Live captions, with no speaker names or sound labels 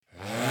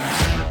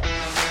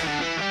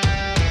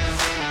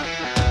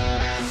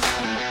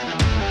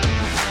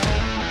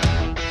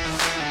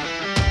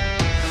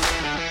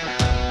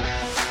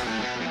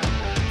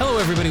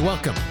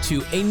welcome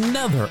to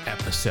another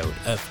episode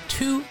of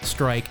Two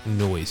Strike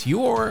Noise,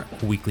 your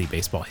weekly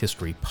baseball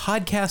history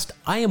podcast.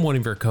 I am one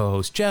of your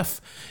co-hosts, Jeff.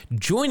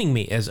 Joining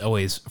me, as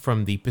always,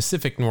 from the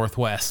Pacific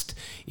Northwest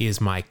is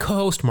my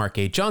co-host, Mark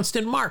A.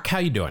 Johnston. Mark, how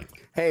you doing?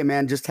 Hey,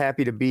 man, just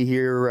happy to be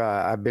here.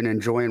 I've been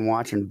enjoying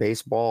watching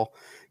baseball.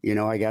 You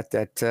know, I got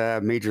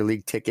that major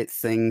league ticket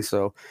thing,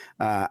 so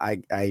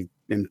I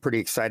am pretty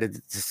excited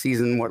that the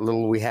season, what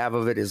little we have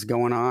of it, is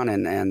going on,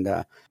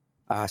 and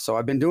so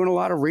I've been doing a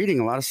lot of reading,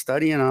 a lot of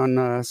studying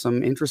on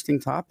some interesting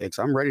topics.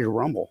 I'm ready to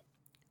rumble.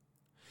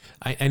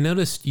 I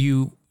noticed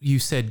you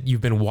said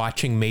you've been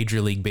watching Major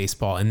League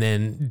Baseball and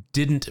then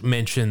didn't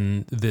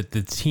mention that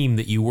the team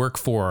that you work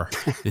for,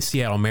 the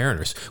Seattle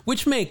Mariners,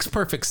 which makes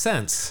perfect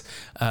sense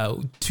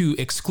to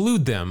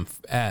exclude them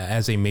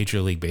as a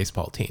Major League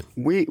Baseball team.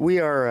 We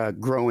are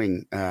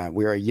growing.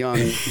 We are a young,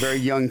 very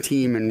young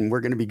team, and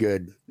we're going to be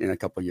good in a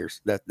couple of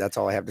years. That's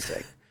all I have to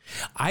say.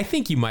 I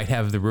think you might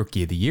have the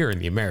Rookie of the Year in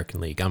the American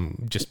League.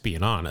 I'm just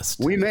being honest.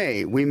 We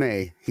may.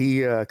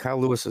 Kyle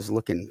Lewis is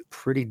looking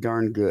pretty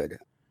darn good.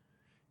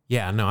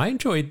 Yeah, no, I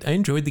enjoyed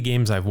the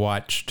games I've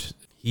watched.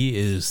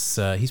 He's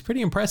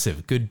pretty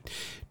impressive. Good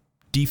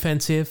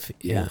defensive.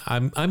 Yeah.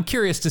 I'm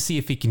curious to see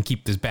if he can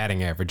keep this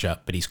batting average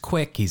up, but he's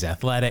quick, he's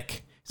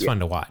athletic. He's fun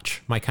to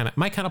watch. My kind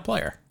of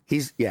player. He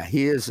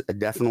is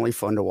definitely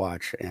fun to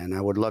watch, and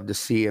I would love to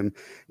see him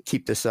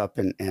keep this up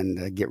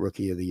and get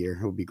Rookie of the Year.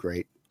 It would be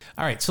great.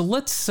 All right, so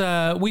let's,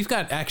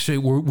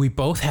 we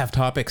both have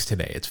topics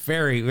today. It's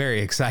very,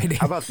 very exciting.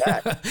 How about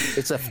that?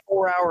 It's a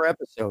 4-hour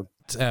episode.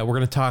 We're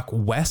going to talk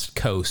West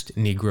Coast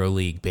Negro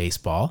League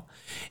Baseball,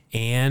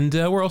 and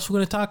we're also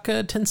going to talk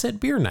 10-cent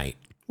beer night,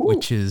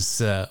 which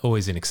is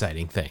always an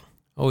exciting thing.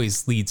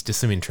 Always leads to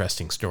some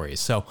interesting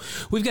stories. So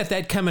we've got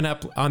that coming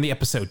up on the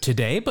episode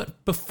today,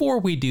 but before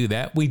we do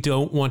that, we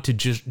don't want to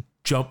just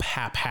jump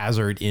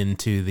haphazard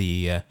into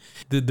the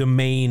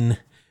main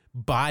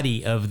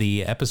body of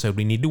the episode.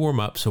 We need to warm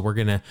up, so we're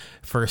gonna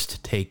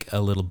first take a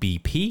little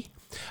BP.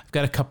 I've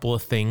got a couple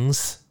of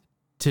things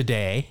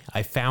today.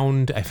 I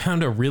found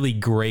a really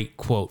great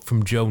quote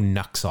from Joe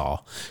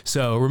Nuxhall.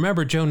 So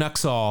remember, Joe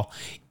Nuxhall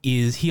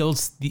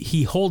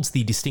he holds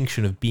the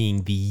distinction of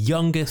being the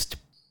youngest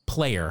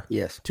player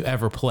to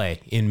ever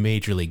play in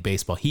Major League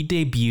Baseball. He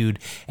debuted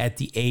at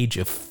the age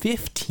of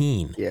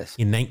 15 in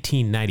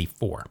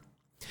 1994.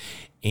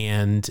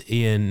 And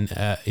in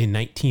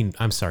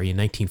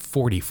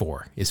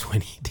 1944 is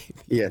when he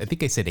debuted. Yeah. I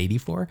think I said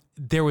 84.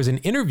 There was an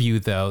interview,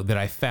 though, that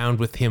I found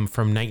with him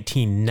from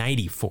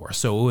 1994.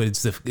 So it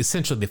was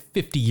essentially the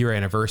 50-year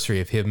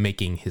anniversary of him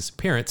making his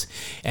appearance.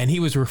 And he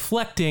was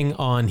reflecting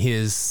on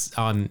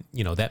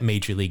that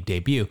major league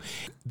debut.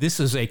 This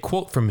is a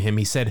quote from him.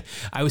 He said,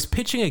 "I was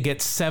pitching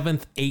against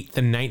 7th, 8th,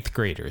 and 9th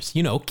graders,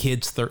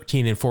 kids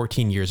 13 and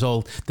 14 years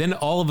old. Then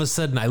all of a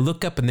sudden I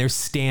look up and there's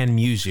Stan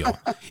Musial."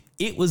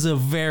 It was a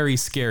very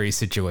scary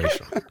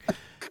situation.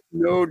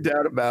 No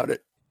doubt about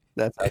it.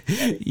 That's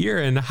You're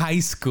in high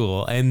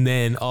school, and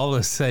then all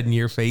of a sudden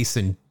you're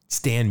facing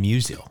Stan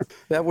Musial.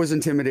 That was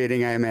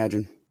intimidating, I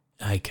imagine.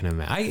 I can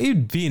imagine.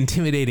 It'd be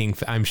intimidating,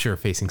 I'm sure,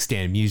 facing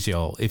Stan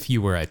Musial if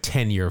you were a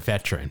 10-year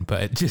veteran,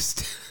 but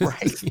just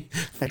right.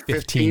 A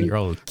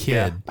 15-year-old kid.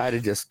 Yeah, I'd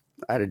have just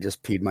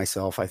peed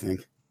myself, I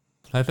think.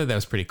 I thought that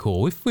was pretty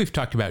cool. We've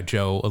talked about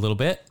Joe a little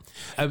bit.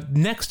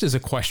 Next is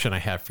a question I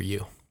have for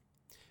you.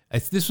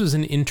 This was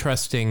an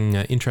interesting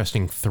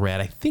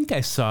thread. I think I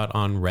saw it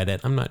on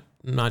Reddit. I'm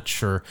not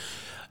sure.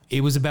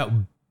 It was about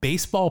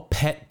baseball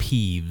pet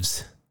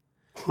peeves.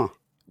 Huh.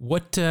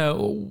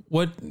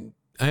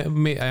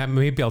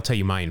 Maybe I'll tell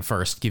you mine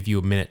first. Give you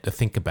a minute to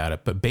think about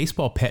it. But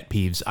baseball pet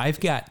peeves, I've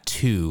got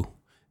two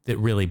that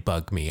really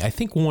bug me. I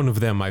think one of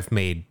them I've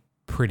made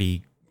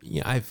pretty.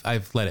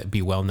 I've let it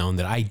be well known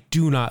that I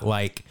do not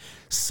like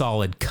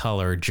solid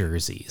color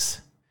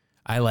jerseys.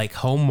 I like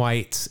home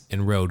whites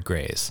and road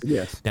grays.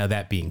 Yes. Now,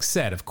 that being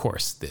said, of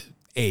course, the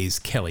A's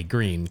Kelly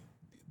Green,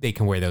 they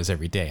can wear those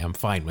every day. I'm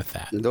fine with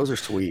that. Those are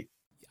sweet.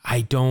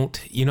 I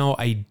don't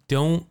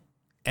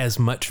as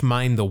much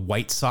mind the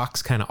White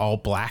Sox kind of all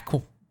black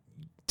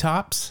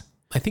tops.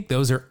 I think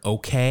those are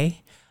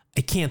okay.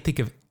 I can't think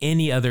of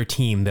any other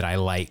team that I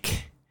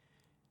like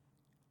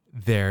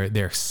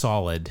their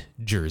solid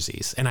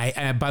jerseys. And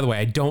I by the way,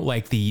 I don't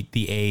like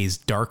the A's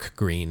dark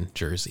green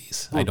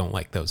jerseys. I don't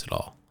like those at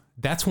all.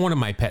 That's one of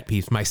my pet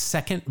peeves. My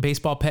second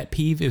baseball pet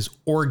peeve is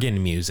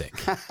organ music.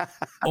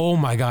 Oh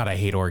my God, I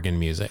hate organ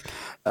music.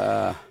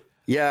 Yeah,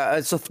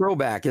 it's a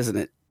throwback, isn't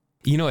it?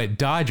 At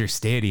Dodger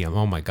Stadium,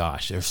 oh my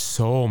gosh, there's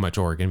so much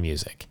organ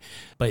music.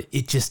 But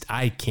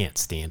I can't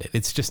stand it.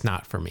 It's just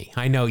not for me.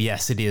 I know,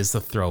 yes, it is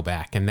the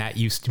throwback, and that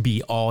used to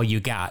be all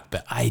you got,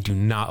 but I do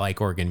not like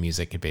organ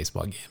music at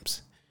baseball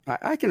games.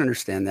 I can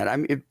understand that. I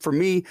mean, for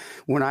me,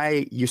 when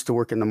I used to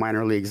work in the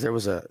minor leagues, there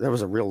was a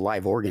real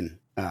live organ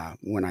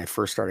when I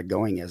first started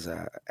going as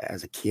a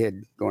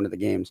kid going to the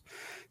games.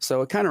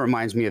 So it kind of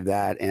reminds me of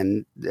that.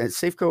 And at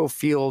Safeco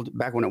Field,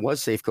 back when it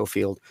was Safeco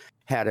Field,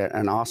 had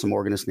an awesome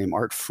organist named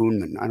Art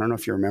Foonman. I don't know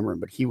if you remember him,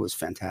 but he was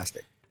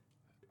fantastic.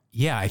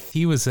 Yeah,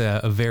 he was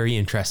a very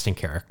interesting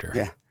character.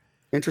 Yeah.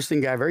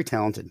 Interesting guy, very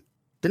talented.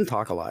 Didn't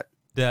talk a lot.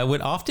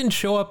 Would often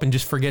show up and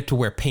just forget to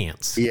wear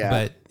pants. Yeah.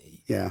 But,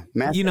 Yeah.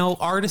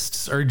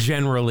 artists are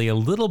generally a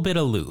little bit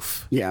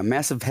aloof. Yeah.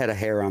 Massive head of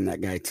hair on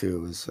that guy,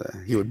 too.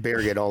 He would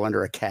bury it all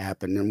under a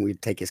cap, and then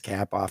we'd take his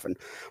cap off, and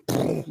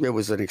it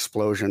was an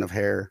explosion of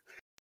hair.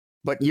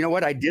 But you know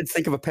what? I did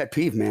think of a pet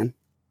peeve, man.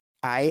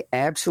 I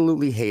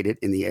absolutely hate it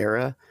in the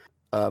era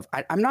of,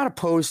 I'm not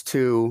opposed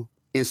to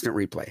instant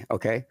replay,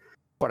 okay?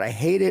 But I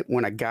hate it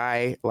when a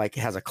guy like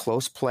has a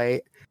close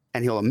play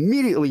and he'll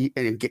immediately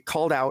get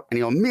called out and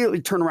he'll immediately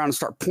turn around and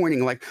start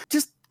pointing like,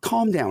 just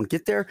calm down,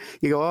 get there.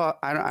 You go, oh,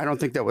 I don't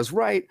think that was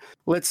right.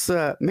 Let's,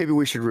 maybe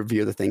we should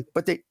review the thing.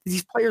 But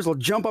these players will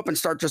jump up and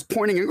start just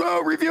pointing and go,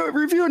 oh, review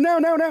it now.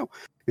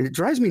 And it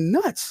drives me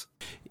nuts.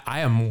 I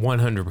am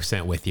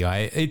 100% with you.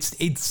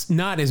 It's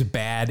not as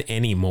bad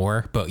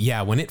anymore, but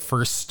yeah, when it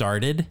first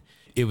started,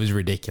 it was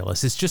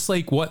ridiculous. It's just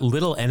like what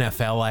little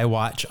NFL I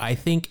watch. I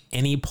think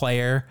any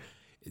player,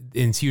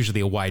 and it's usually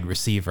a wide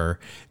receiver,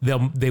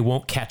 they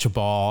won't catch a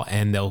ball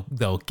and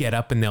they'll get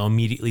up and they'll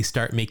immediately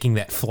start making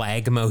that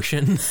flag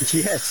motion.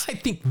 Yes. I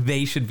think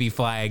they should be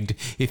flagged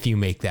if you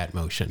make that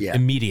motion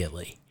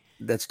immediately.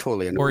 That's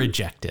totally annoying. Or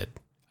ejected.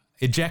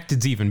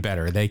 Ejected's even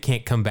better. They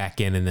can't come back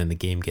in and then the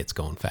game gets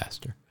going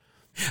faster.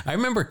 I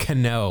remember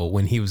Cano,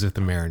 when he was with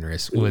the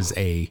Mariners, was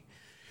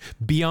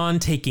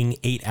beyond taking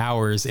 8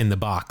 hours in the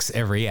box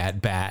every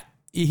at bat.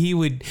 He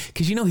would,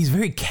 because he's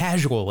very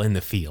casual in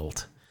the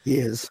field. He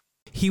is.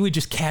 He would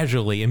just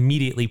casually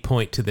immediately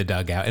point to the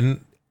dugout.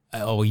 And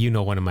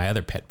one of my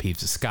other pet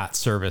peeves is Scott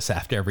Service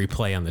after every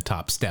play on the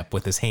top step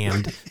with his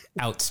hand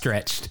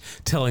outstretched,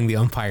 telling the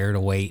umpire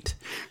to wait.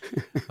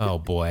 Oh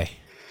boy.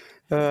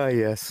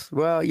 Yes.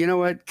 Well, you know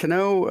what?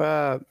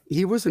 Cano,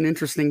 he was an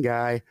interesting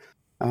guy.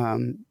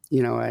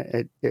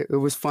 It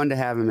was fun to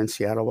have him in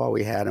Seattle while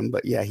we had him.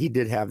 But yeah, he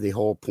did have the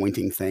whole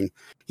pointing thing.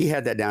 He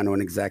had that down to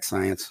an exact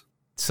science.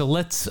 So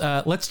let's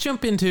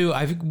jump into,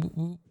 I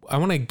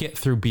want to get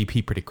through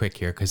BP pretty quick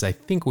here because I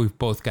think we've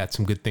both got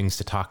some good things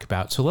to talk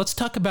about. So let's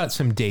talk about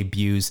some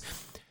debuts.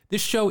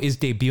 This show is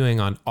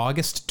debuting on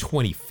August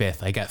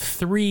 25th. I got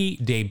 3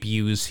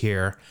 debuts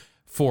here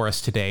for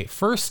us today.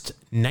 First,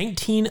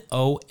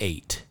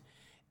 1908.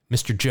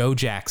 Mr. Joe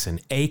Jackson,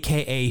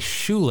 a.k.a.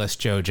 Shoeless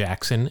Joe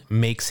Jackson,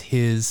 makes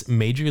his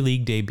Major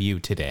League debut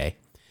today.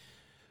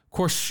 Of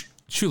course,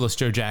 Shoeless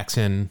Joe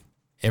Jackson,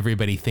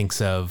 everybody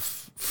thinks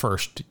of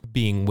first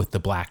being with the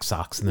Black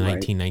Sox in the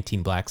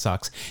 1919 Black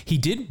Sox. He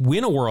did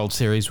win a World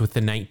Series with the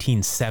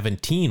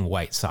 1917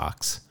 White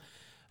Sox.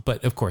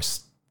 But, of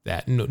course,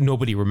 that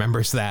nobody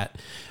remembers that.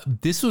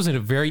 This was a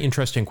very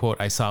interesting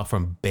quote I saw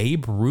from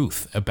Babe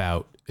Ruth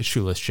about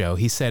Shoeless Joe.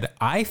 He said,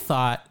 "I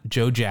thought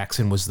Joe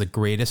Jackson was the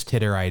greatest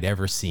hitter I'd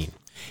ever seen.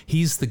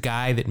 He's the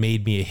guy that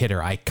made me a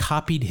hitter. I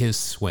copied his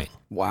swing."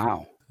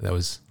 Wow. That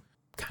was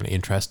kind of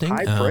interesting.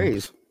 High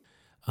praise.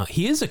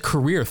 He is a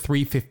career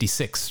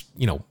 356,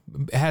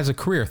 has a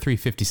career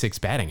 356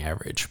 batting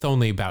average with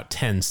only about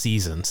 10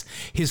 seasons.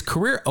 His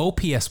career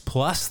OPS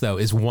plus, though,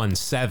 is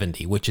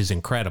 170, which is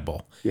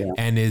incredible. Yeah.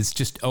 And is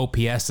just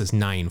OPS is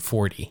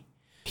 940.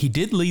 He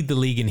did lead the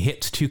league in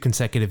hits 2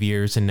 consecutive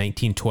years in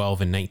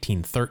 1912 and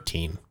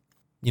 1913.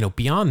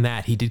 Beyond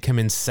that, he did come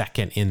in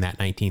second in that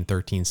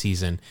 1913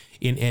 season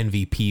in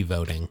MVP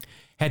voting.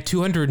 Had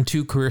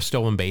 202 career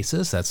stolen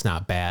bases. That's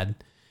not bad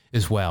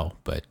as well.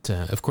 But,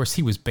 of course,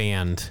 he was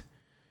banned.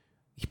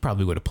 He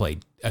probably would have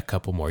played a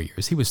couple more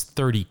years. He was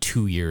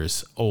 32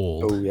 years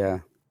old. Oh, yeah.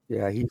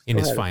 Yeah. In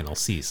his final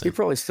season. He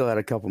probably still had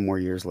a couple more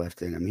years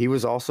left in him. He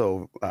was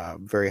also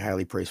very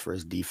highly praised for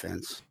his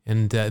defense.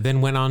 And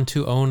then went on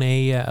to own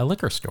a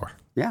liquor store.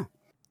 Yeah.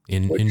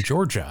 In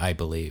Georgia, I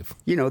believe.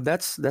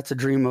 That's a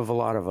dream of a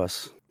lot of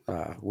us.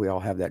 We all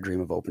have that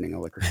dream of opening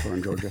a liquor store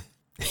in Georgia.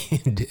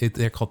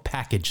 They're called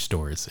package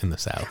stores in the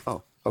South.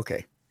 Oh,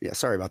 okay. Yeah,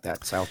 sorry about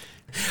that, South.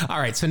 All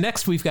right, so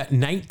next we've got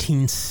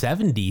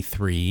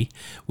 1973.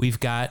 We've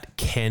got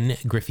Ken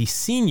Griffey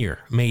Sr.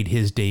 made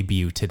his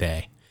debut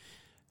today.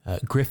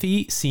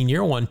 Griffey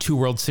Sr. won 2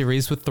 World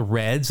Series with the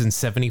Reds in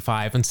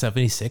 75 and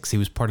 76. He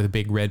was part of the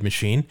Big Red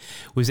Machine.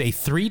 Was a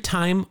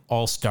 3-time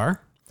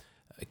All-Star.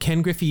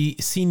 Ken Griffey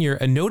Sr.,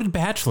 a noted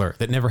bachelor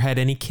that never had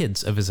any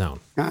kids of his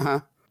own.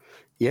 Uh-huh.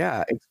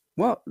 Yeah.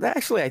 Well,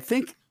 actually, I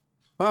think,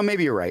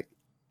 maybe you're right.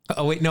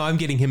 Oh, wait, no, I'm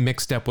getting him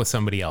mixed up with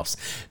somebody else.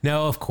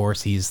 No, of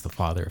course, he's the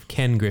father of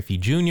Ken Griffey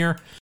Jr.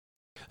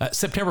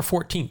 September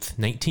 14th,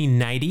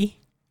 1990,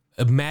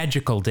 a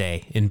magical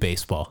day in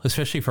baseball,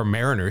 especially for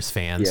Mariners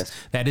fans. Yes.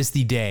 That is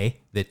the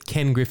day that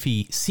Ken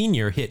Griffey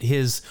Sr. hit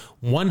his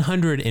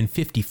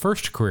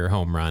 151st career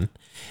home run.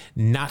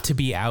 Not to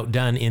be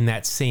outdone in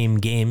that same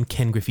game,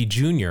 Ken Griffey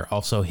Jr.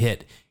 also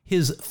hit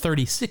his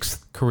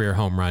 36th career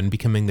home run,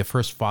 becoming the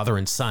first father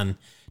and son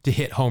to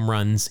hit home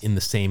runs in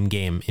the same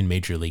game in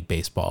Major League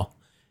Baseball.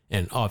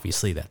 And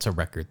obviously that's a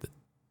record that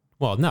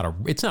well,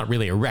 it's not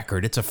really a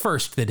record. It's a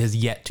first that has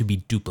yet to be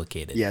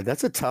duplicated. Yeah,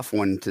 that's a tough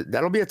one.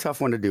 That'll be a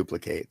tough one to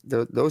duplicate.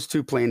 Those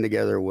two playing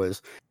together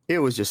was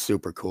just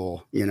super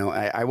cool. You know,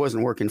 I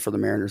wasn't working for the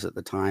Mariners at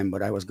the time,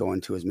 but I was going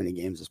to as many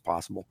games as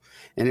possible,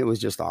 and it was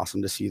just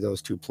awesome to see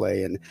those two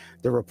play and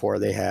the rapport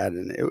they had,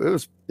 and it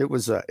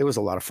was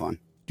a lot of fun.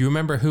 Do you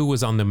remember who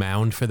was on the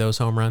mound for those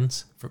home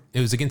runs? It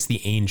was against the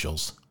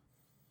Angels.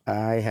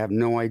 I have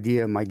no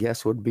idea. My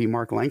guess would be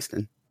Mark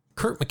Langston.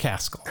 Kurt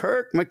McCaskill.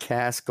 Kurt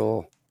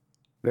McCaskill.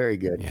 Very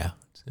good. Yeah.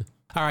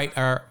 All right.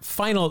 Our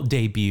final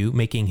debut,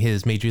 making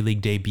his Major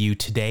League debut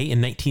today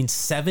in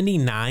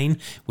 1979,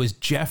 was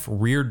Jeff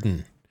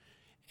Reardon.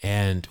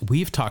 And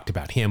we've talked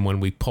about him when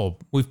we've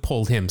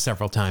pulled him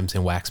several times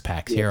in Wax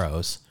Pack's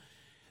Heroes.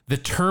 The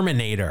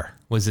Terminator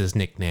was his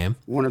nickname.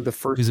 One of the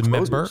first. He was a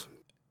member.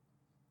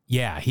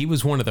 Yeah, he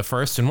was one of the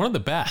first and one of the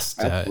best.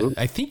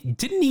 I think,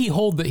 didn't he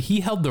held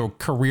the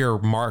career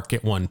mark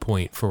at one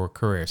point for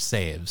career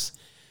saves.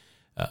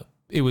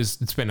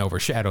 It's been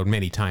overshadowed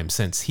many times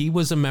since. He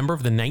was a member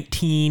of the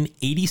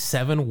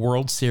 1987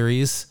 World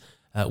Series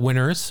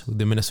winners,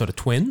 the Minnesota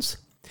Twins.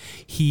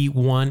 He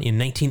won in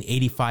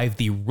 1985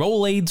 the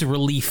Rolaids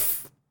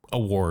Relief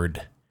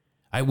Award.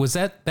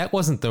 That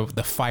wasn't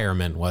the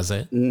fireman, was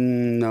it?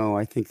 No,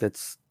 I think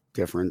that's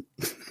different.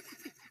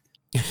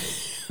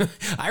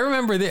 I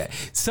remember that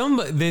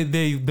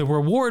the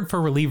reward for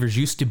relievers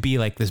used to be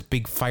like this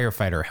big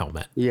firefighter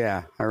helmet.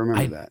 Yeah, I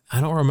remember that. I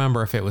don't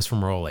remember if it was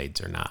from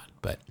Rolaids or not,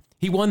 but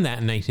he won that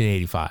in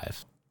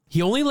 1985.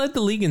 He only led the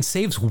league in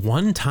saves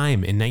one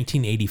time in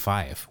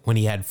 1985 when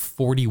he had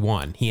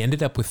 41. He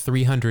ended up with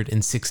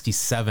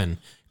 367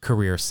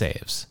 career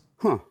saves.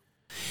 Huh.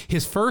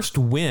 His first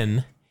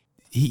win,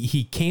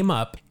 he came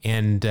up,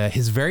 and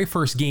his very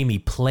first game he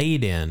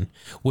played in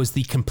was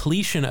the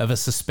completion of a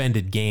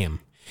suspended game.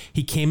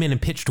 He came in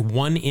and pitched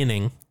one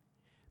inning,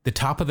 the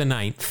top of the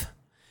ninth,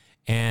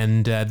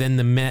 and then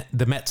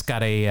the Mets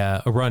got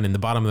a run in the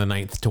bottom of the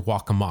ninth to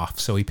walk him off.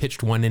 So he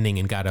pitched one inning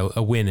and got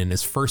a win in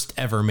his first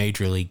ever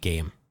major league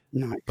game.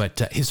 Nice. But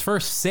his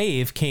first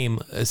save came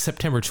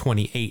September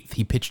 28th.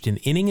 He pitched an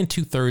inning and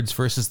 2/3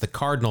 versus the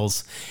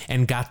Cardinals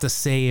and got the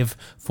save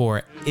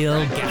for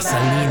Il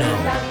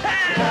Gasolino.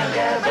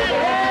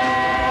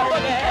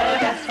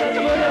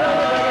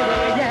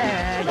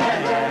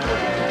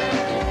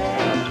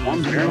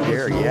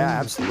 Yeah,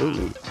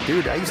 absolutely.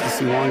 Dude, I used to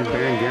see Juan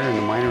Berenguer in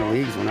the minor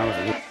leagues when I was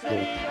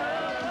little.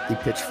 He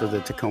pitched for the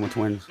Tacoma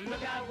Twins.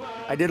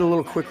 I did a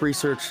little quick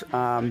research.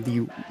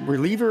 The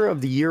Reliever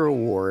of the Year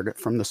award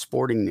from the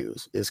Sporting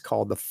News is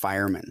called the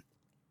Fireman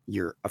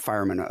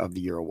of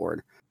the Year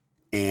award.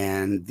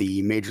 And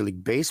the Major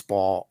League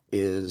Baseball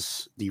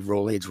is the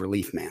Rolaids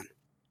Relief Man.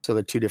 So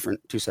they're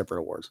two separate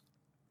awards.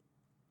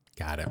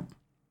 Got it.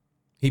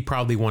 He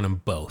probably won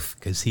them both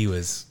because he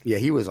was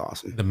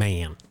awesome. The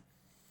man.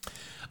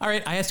 All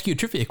right, I asked you a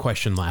trivia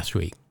question last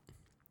week.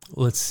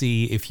 Let's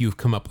see if you've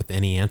come up with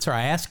any answer.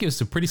 I asked you,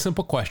 it's a pretty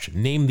simple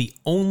question. Name the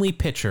only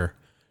pitcher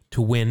to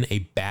win a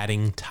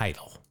batting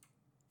title.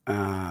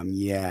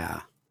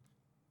 Yeah.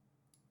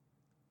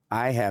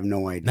 I have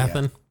no idea.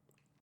 Nothing?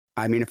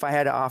 I mean, if I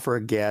had to offer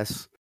a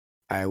guess,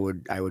 I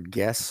would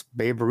guess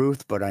Babe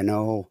Ruth, but I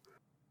know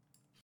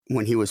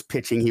when he was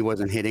pitching, he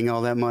wasn't hitting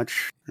all that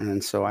much.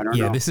 And so I don't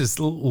know. Yeah, this is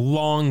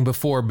long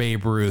before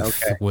Babe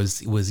Ruth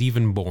was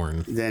even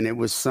born. Then it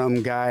was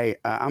some guy.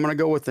 I'm going to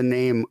go with the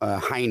name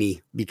Heine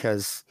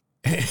because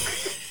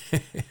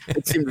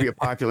it seemed to be a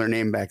popular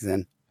name back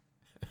then.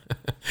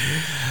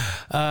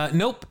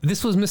 Nope.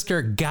 This was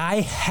Mr.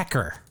 Guy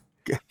Hecker.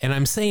 And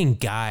I'm saying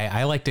Guy.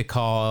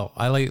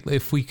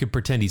 If we could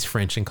pretend he's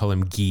French and call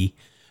him Guy,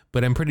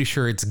 but I'm pretty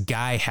sure it's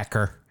Guy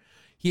Hecker.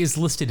 He is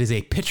listed as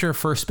a pitcher,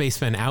 first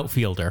baseman,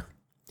 outfielder,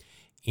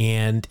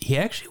 and he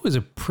actually was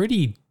a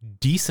pretty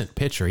decent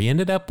pitcher. He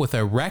ended up with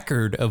a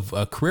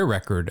career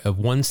record of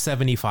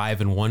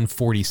 175 and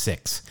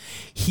 146.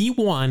 He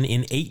won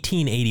in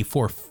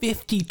 1884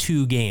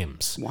 52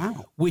 games.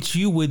 Wow. Which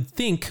you would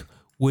think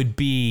would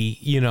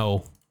be,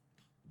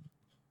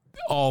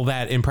 all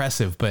that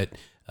impressive. But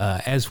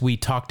as we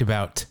talked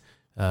about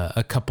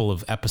a couple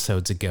of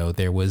episodes ago,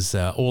 there was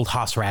old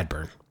Hoss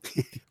Radburn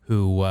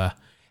who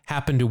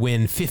happened to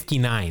win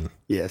 59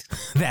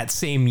 that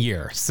same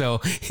year. So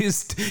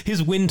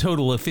his win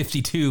total of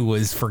 52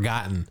 was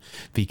forgotten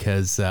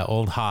because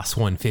old Hoss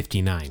won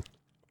 59.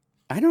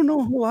 I don't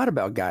know a whole lot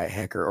about Guy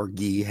Hecker, or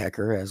Guy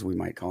Hecker, as we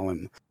might call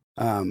him.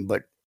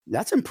 But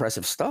that's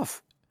impressive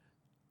stuff.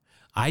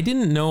 I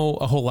didn't know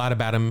a whole lot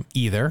about him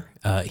either.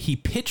 He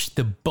pitched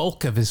the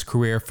bulk of his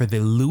career for the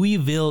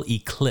Louisville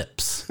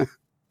Eclipse.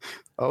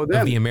 Of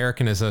the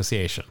American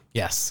Association.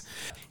 Yes.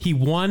 He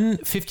won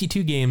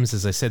 52 games,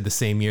 as I said, the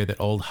same year that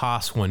old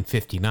Haas won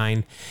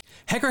 59.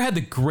 Hecker had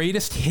the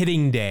greatest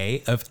hitting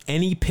day of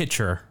any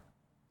pitcher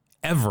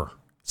ever,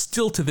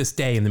 still to this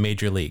day in the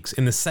major leagues.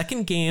 In the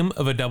second game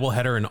of a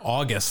doubleheader in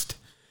August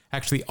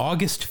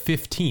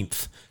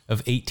 15th of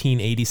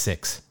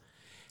 1886,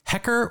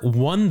 Hecker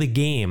won the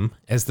game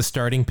as the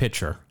starting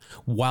pitcher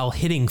while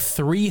hitting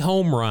 3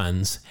 home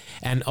runs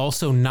and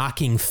also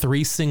knocking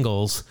 3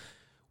 singles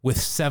with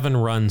 7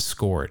 runs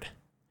scored.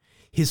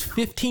 His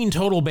 15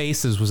 total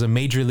bases was a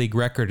major league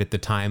record at the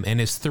time, and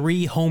his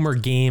 3-homer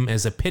game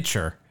as a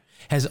pitcher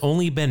has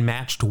only been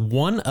matched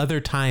one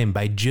other time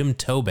by Jim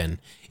Tobin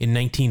in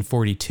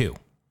 1942.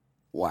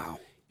 Wow.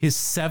 His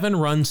 7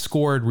 runs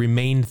scored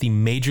remained the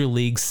major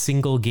league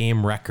single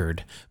game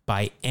record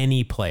by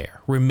any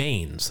player.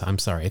 Remains. I'm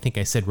sorry. I think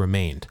I said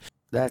remained.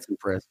 That's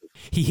impressive.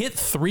 He hit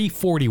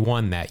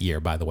 341 that year,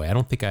 by the way. I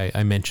don't think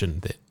I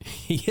mentioned that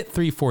he hit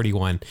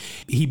 341.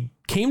 He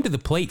came to the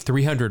plate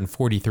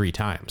 343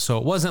 times. So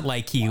it wasn't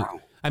like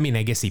Wow. I mean,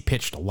 I guess he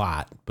pitched a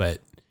lot,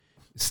 but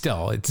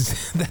still,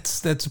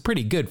 that's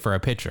pretty good for a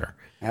pitcher.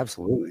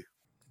 Absolutely.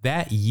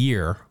 That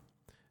year,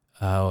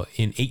 in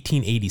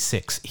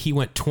 1886, he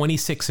went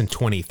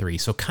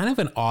 26-23. So kind of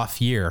an off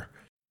year.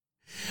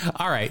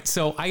 All right.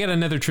 So I got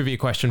another trivia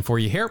question for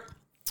you here.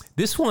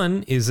 This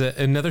one is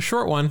another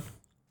short one.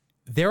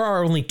 There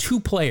are only 2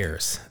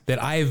 players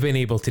that I have been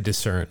able to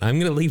discern. I'm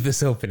going to leave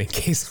this open in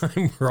case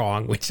I'm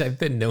wrong, which I've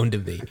been known to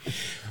be.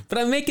 But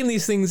I'm making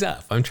these things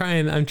up. I'm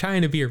trying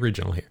to be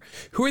original here.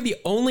 Who are the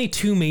only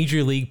 2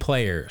 major league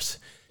players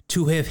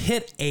to have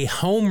hit a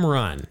home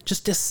run,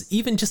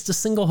 even just a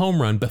single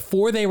home run,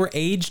 before they were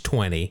age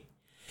 20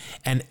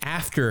 and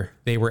after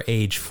they were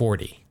age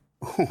 40?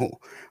 Oh,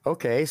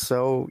 okay.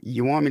 So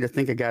you want me to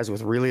think of guys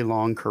with really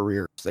long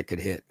careers that could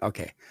hit.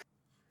 Okay.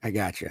 I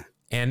got you.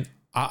 And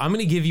I'm going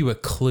to give you a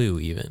clue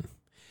even.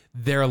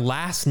 Their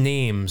last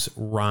names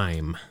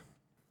rhyme.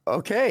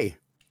 Okay.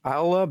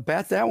 I'll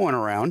bat that one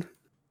around.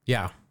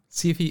 Yeah.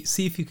 See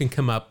if you can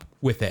come up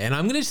with it. And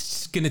I'm going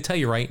to tell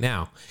you right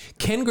now,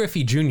 Ken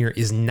Griffey Jr.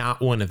 is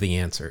not one of the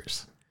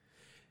answers.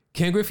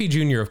 Ken Griffey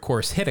Jr., of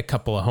course, hit a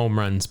couple of home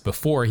runs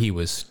before he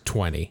was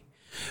 20,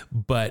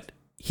 but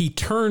he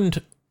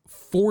turned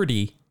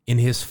 40 in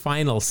his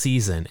final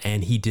season,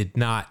 and he did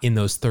not, in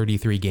those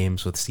 33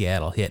 games with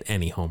Seattle, hit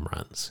any home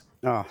runs.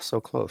 Oh, so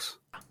close.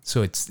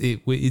 So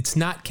it's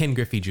not Ken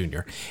Griffey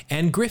Jr.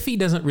 And Griffey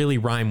doesn't really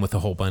rhyme with a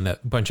whole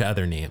bunch of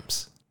other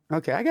names.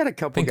 Okay, I got a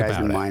couple guys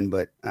in mind,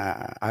 but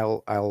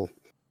I'll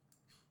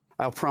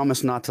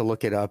promise not to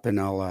look it up, and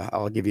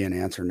I'll give you an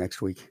answer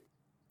next week.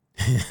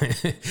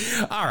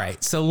 All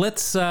right, so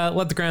let's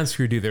let the ground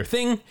crew do their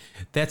thing.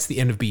 That's the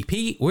end of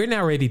BP. We're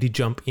now ready to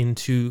jump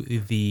into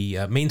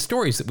the main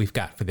stories that we've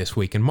got for this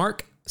week. And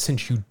Mark,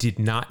 since you did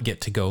not get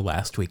to go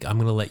last week, I'm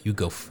going to let you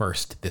go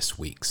first this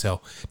week.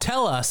 So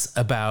tell us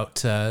about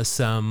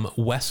some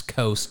West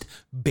Coast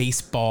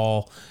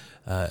baseball.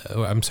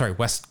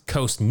 West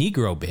Coast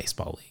Negro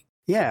Baseball League.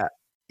 Yeah.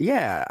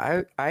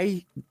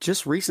 I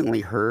just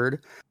recently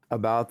heard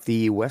about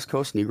the West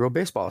Coast Negro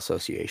Baseball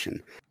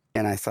Association.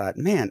 And I thought,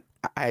 man,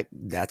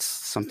 that's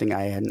something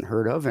I hadn't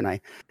heard of. And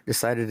I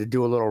decided to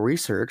do a little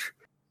research.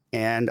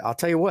 And I'll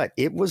tell you what,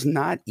 it was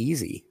not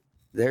easy.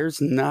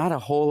 There's not a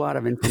whole lot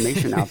of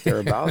information out there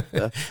about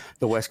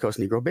the West Coast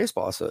Negro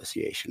Baseball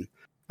Association.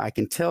 I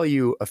can tell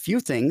you a few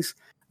things.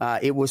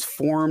 It was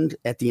formed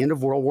at the end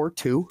of World War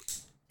II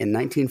in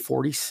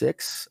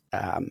 1946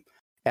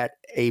 at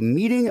a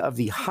meeting of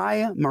the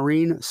High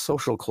Marine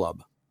Social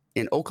Club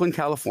in Oakland,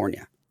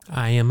 California.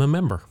 I am a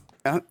member.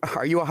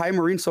 Are you a High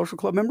Marine Social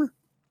Club member?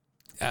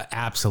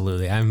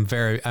 Absolutely. I'm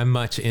very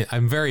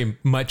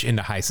much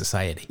into high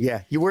society.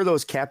 Yeah. You wear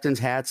those captain's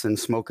hats and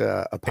smoke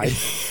a pipe.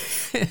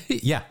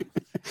 Yeah.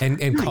 And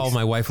nice. Call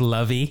my wife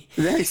Lovey.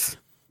 Nice.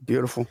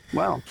 Beautiful.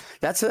 Well,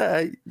 that's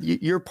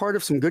you're part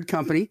of some good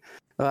company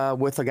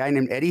with a guy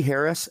named Eddie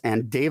Harris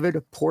and David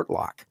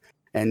Portlock.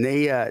 And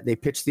they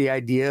pitched the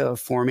idea of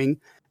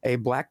forming a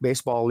black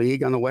baseball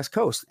league on the West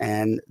Coast.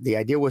 And the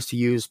idea was to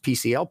use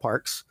PCL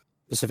parks,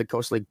 Pacific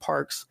Coast League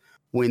parks,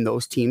 when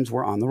those teams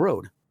were on the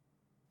road.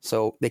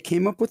 So they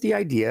came up with the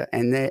idea,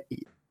 and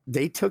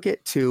they took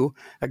it to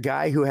a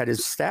guy who had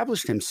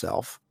established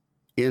himself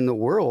in the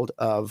world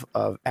of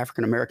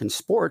African-American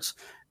sports,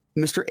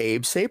 Mr.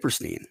 Abe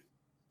Saperstein.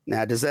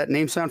 Now, does that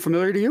name sound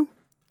familiar to you?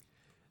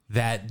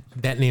 That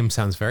name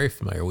sounds very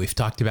familiar. We've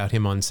talked about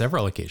him on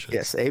several occasions.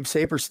 Yes, Abe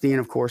Saperstein,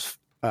 of course,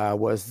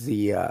 was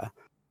the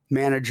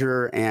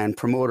manager and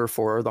promoter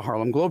for the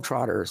Harlem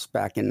Globetrotters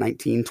back in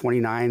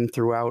 1929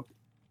 throughout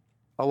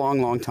a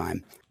long, long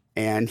time.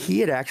 And he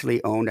had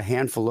actually owned a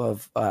handful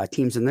of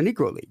teams in the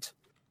Negro Leagues.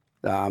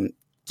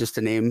 Just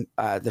to name,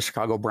 the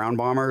Chicago Brown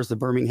Bombers, the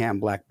Birmingham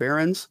Black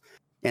Barons,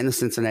 and the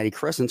Cincinnati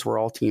Crescents were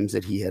all teams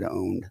that he had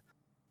owned.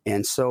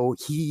 And so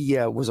he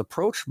was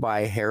approached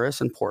by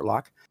Harris and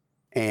Portlock,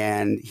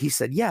 and he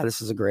said, yeah,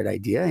 this is a great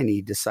idea. And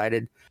he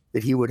decided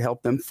that he would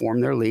help them form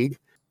their league.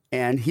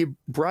 And he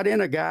brought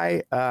in a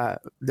guy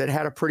that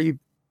had a pretty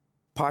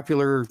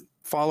popular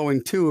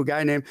following too, a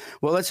guy named,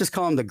 well, let's just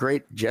call him the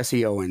great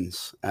Jesse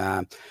Owens.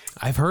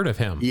 I've heard of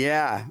him.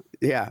 Yeah.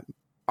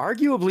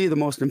 Arguably the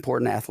most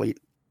important athlete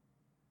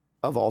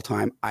of all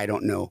time. I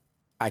don't know.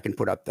 I can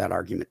put up that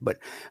argument, but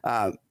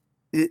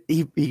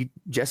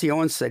Jesse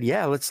Owens said,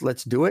 yeah,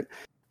 let's do it.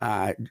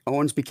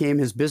 Owens became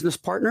his business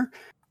partner.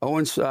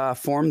 Owens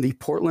formed the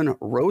Portland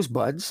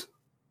Rosebuds.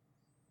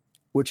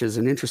 which is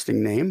an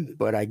interesting name,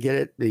 but I get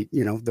it.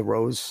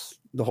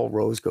 The whole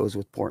Rose goes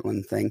with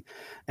Portland thing.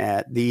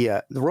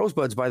 The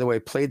Rosebuds, by the way,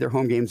 played their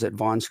home games at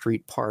Vaughn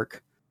Street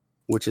Park,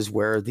 which is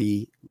where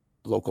the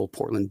local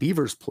Portland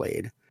Beavers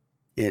played.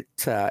 It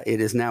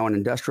is now an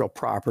industrial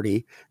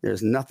property.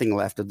 There's nothing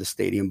left of the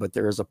stadium, but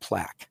there is a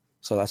plaque.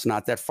 So that's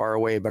not that far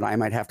away, but I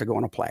might have to go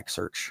on a plaque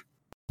search.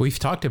 We've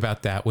talked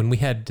about that when we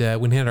had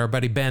our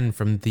buddy Ben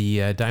from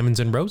the Diamonds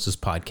and Roses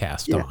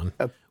podcast on.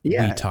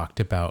 We talked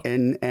about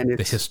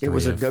the history. It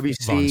was a of Vaughn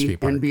Street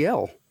Park.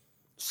 WCNBL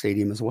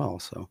stadium as well.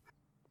 So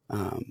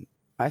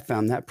I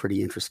found that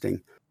pretty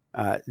interesting.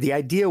 The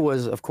idea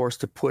was, of course,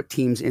 to put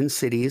teams in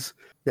cities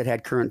that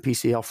had current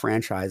PCL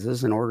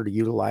franchises in order to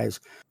utilize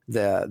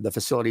the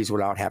facilities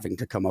without having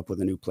to come up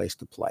with a new place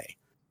to play.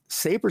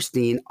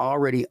 Saperstein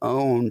already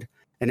owned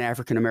an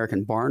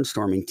African-American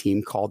barnstorming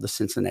team called the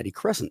Cincinnati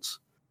Crescents.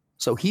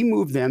 So he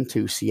moved them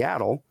to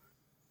Seattle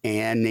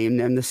and named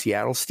them the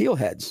Seattle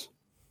Steelheads.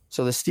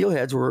 So the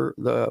Steelheads were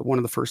one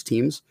of the first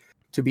teams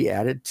to be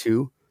added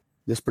to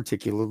this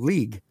particular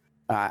league.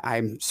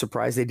 I'm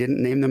surprised they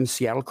didn't name them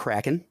Seattle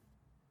Kraken,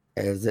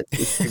 as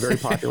it's very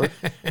popular.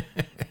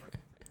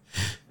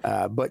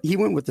 But he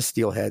went with the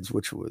Steelheads,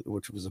 which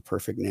was a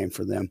perfect name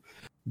for them.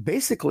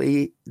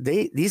 Basically,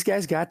 these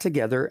guys got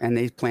together and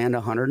they planned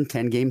a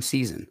 110-game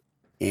season.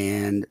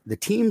 And the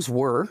teams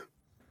were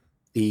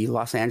the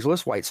Los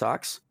Angeles White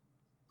Sox,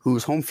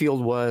 whose home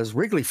field was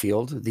Wrigley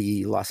Field,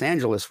 the Los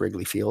Angeles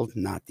Wrigley Field,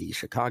 not the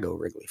Chicago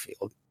Wrigley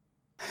Field.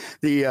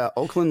 The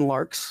Oakland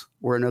Larks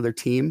were another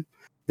team.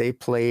 They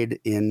played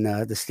in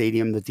the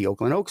stadium that the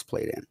Oakland Oaks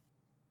played in.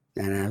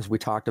 And as we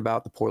talked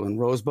about, the Portland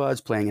Rosebuds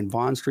playing in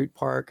Vaughn Street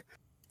Park.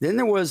 Then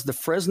there was the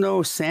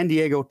Fresno San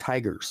Diego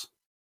Tigers.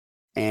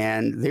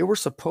 And they were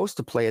supposed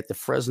to play at the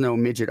Fresno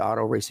Midget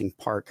Auto Racing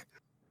Park,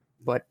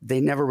 but they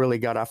never really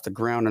got off the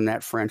ground, and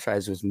that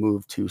franchise was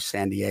moved to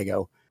San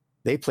Diego.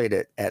 They played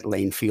it at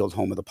Lane Field,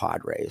 home of the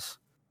Padres.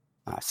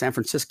 San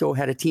Francisco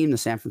had a team, the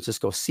San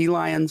Francisco Sea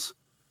Lions.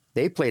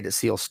 They played at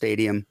Seal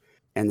Stadium,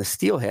 and the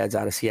Steelheads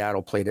out of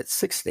Seattle played at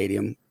Six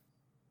Stadium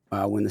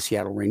when the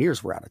Seattle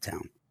Rainiers were out of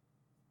town.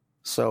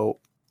 So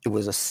it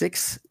was a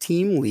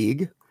 6-team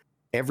league.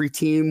 Every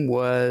team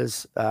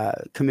was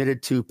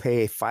committed to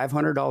pay a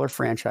 $500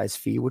 franchise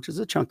fee, which is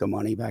a chunk of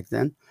money back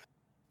then.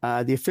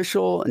 The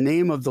official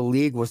name of the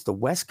league was the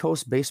West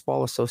Coast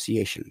Baseball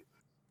Association.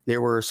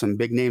 There were some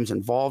big names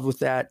involved with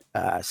that.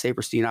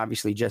 Saperstein,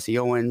 obviously, Jesse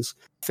Owens,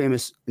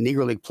 famous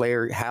Negro League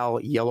player Hal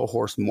Yellow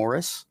Horse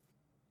Morris,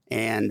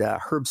 and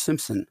Herb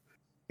Simpson.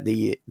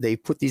 They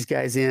put these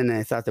guys in, and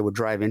I thought they would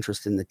drive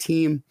interest in the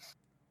team.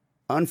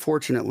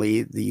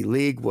 Unfortunately, the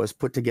league was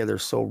put together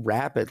so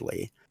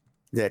rapidly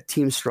that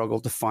teams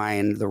struggled to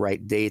find the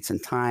right dates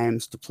and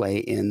times to play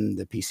in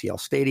the PCL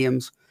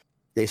stadiums.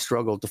 They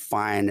struggled to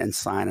find and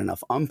sign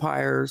enough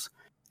umpires.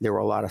 There were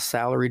a lot of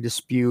salary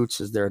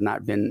disputes, as there had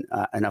not been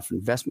enough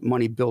investment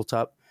money built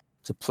up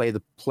to pay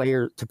the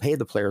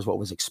players what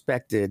was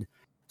expected.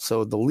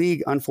 So the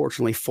league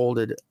unfortunately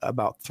folded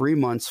about 3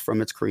 months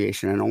from its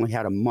creation and only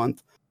had a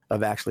month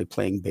of actually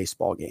playing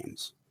baseball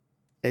games.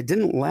 It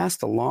didn't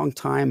last a long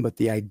time, but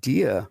the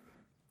idea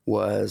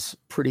was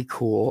pretty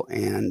cool,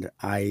 and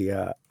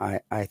I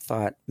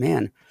thought,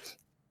 man,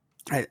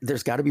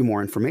 there's got to be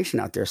more information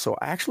out there. So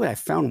actually, I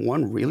found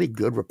one really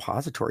good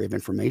repository of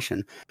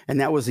information, and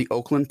that was the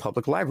Oakland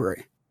Public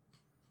Library.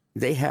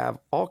 They have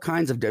all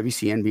kinds of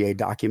WCNBA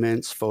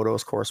documents,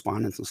 photos,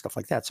 correspondence, and stuff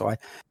like that. So I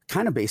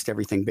kind of based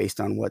everything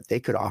based on what they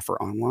could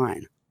offer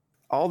online.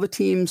 All the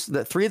teams,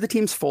 3 of the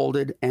teams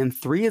folded, and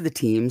 3 of the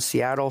teams,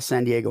 Seattle,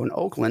 San Diego, and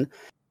Oakland,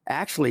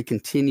 actually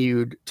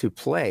continued to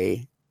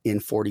play in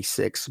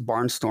 46,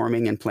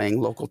 barnstorming and playing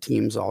local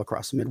teams all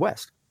across the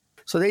Midwest.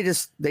 So they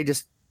just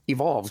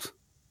evolved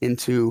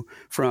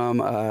from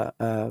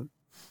a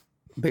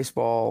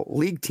baseball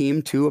league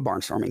team to a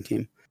barnstorming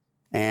team.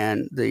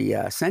 And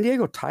the San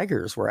Diego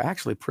Tigers were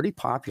actually pretty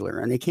popular,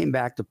 and they came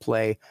back to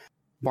play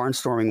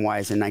barnstorming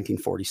wise in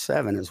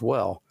 1947 as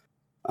well.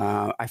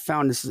 I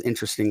found this is an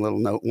interesting little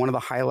note. One of the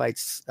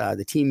highlights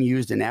the team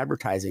used in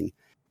advertising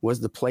was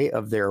the play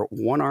of their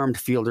one-armed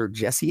fielder,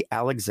 Jesse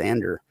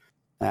Alexander.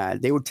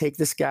 They would take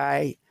this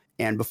guy,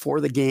 and before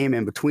the game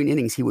and between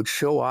innings, he would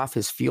show off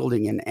his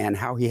fielding and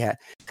how he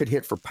could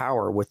hit for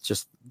power with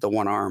just the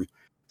one arm.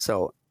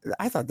 So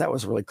I thought that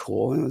was really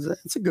cool.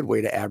 It's a good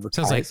way to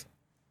advertise. Sounds like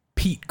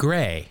Pete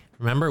Gray.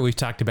 Remember, we've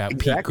talked about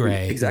Pete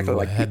Gray. Exactly,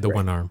 like had the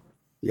one arm.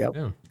 Yep.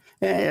 Yeah.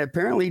 And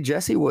apparently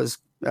Jesse was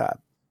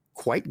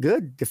quite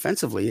good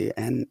defensively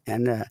and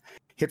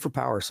hit for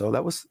power. So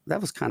that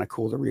was kind of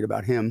cool to read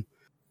about him.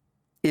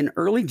 In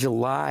early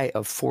July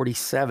of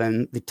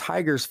 47, the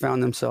Tigers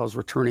found themselves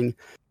returning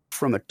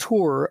from a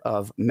tour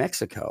of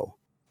Mexico,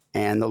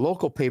 and the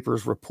local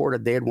papers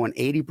reported they had won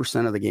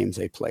 80% of the games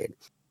they played.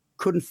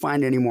 Couldn't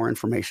find any more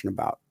information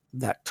about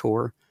that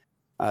tour.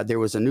 There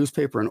was a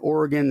newspaper in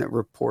Oregon that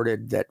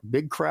reported that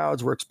big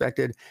crowds were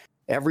expected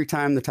every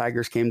time the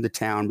Tigers came to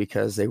town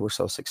because they were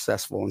so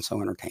successful and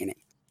so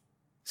entertaining.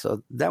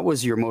 So that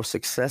was your most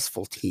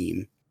successful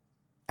team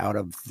out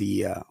of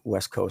the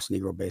West Coast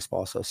Negro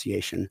Baseball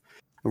Association.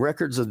 The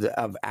records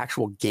of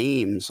actual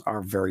games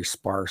are very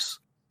sparse,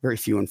 very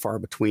few and far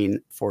between.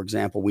 For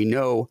example, we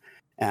know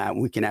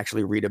we can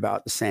actually read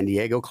about the San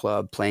Diego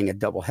Club playing a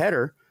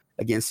doubleheader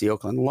against the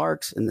Oakland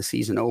Larks in the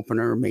season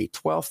opener, May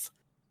 12th,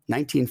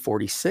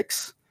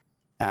 1946.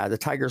 The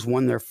Tigers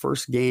won their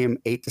first game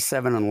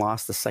 8-7 and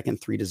lost the second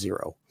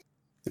 3-0.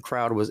 The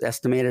crowd was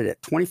estimated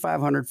at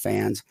 2,500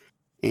 fans,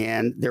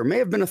 and there may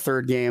have been a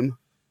third game.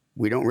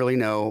 We don't really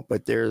know,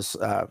 but there's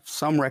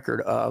some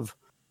record of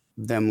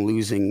them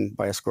losing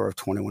by a score of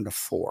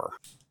 21-4,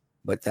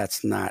 but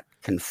that's not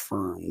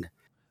confirmed.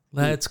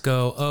 Let's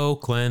go,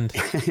 Oakland.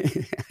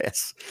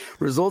 Yes.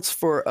 Results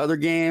for other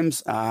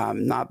games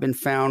not been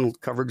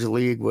found. Coverage of the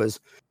league was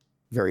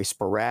very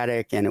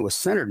sporadic, and it was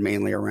centered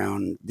mainly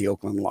around the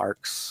Oakland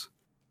Larks.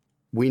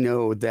 We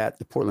know that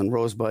the Portland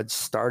Rosebuds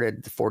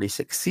started the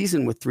 46th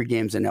season with 3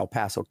 games in El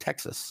Paso,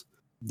 Texas.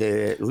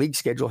 The league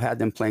schedule had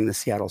them playing the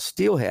Seattle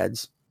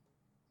Steelheads,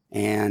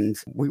 and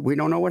we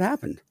don't know what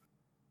happened.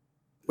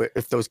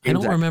 If those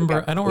games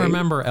I don't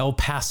remember El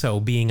Paso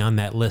being on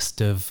that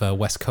list of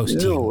West Coast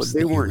teams. No,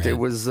 they weren't. It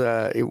was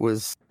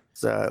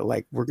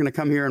like, we're going to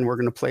come here and we're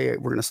going to play.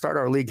 We're going to start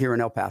our league here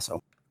in El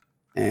Paso,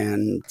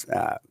 and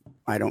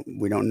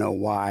we don't know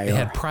why. They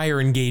had prior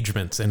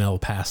engagements in El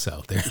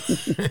Paso there.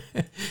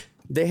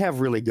 They have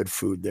really good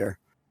food there.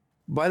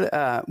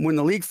 When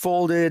the league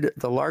folded,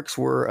 the Larks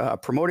were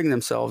promoting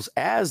themselves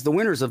as the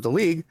winners of the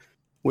league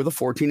with a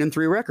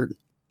 14-3 record.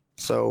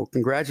 So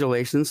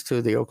congratulations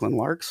to the Oakland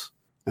Larks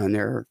on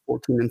their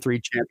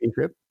 14-3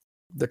 championship.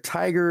 The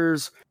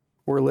Tigers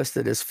were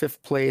listed as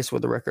 5th place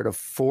with a record of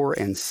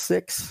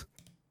 4-6,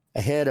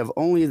 ahead of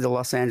only the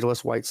Los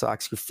Angeles White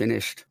Sox, who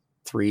finished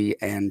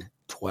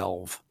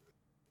 3-12.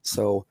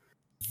 So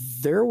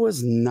there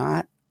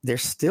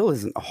still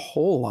isn't a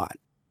whole lot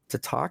to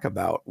talk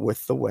about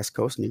with the West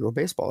Coast Negro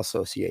Baseball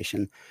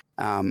Association.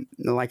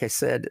 Like I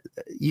said,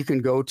 you can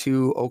go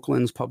to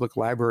Oakland's public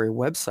library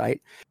website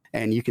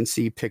and you can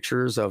see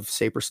pictures of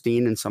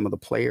Saperstein and some of the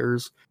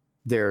players.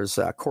 There's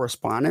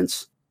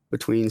correspondence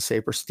between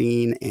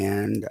Saperstein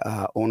and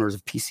owners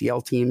of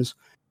PCL teams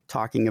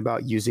talking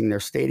about using their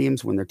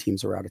stadiums when their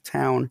teams are out of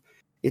town.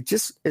 It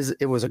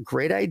was a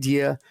great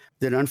idea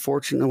that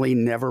unfortunately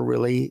never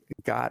really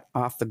got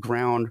off the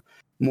ground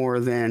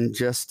more than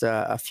just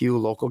a few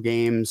local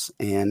games,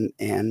 and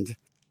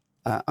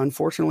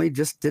unfortunately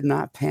just did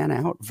not pan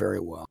out very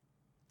well.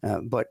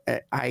 But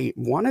I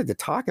wanted to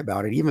talk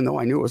about it, even though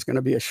I knew it was going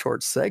to be a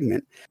short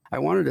segment. I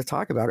wanted to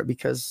talk about it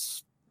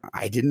because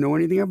I didn't know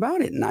anything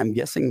about it, and I'm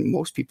guessing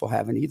most people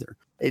haven't either.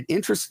 It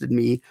interested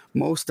me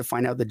most to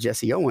find out that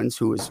Jesse Owens,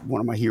 who is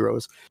one of my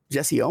heroes,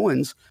 Jesse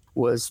Owens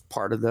was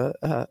part of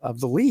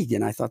the league,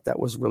 and I thought that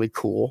was really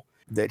cool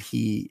that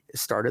he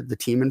started the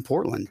team in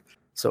Portland.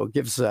 So it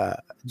gives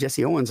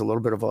Jesse Owens a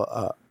little bit of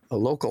a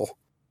local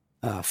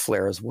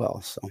flair as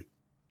well. So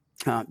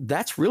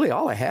that's really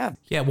all I have.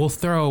 Yeah, we'll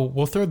throw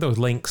those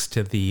links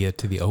to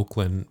the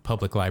Oakland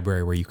Public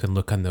Library where you can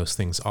look on those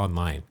things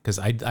online, because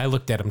I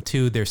looked at them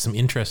too. There's some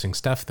interesting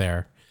stuff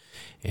there,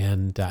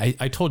 and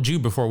I told you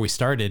before we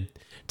started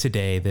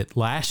today that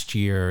last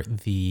year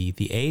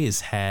the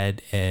A's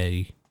had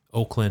a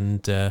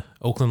Oakland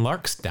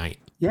Larks night.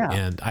 Yeah,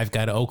 and I've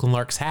got an Oakland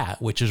Larks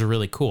hat, which is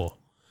really cool.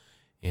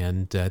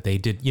 And they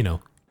did,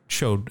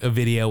 showed a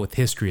video with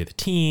history of the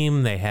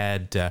team. They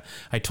had,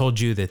 I told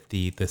you that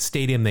the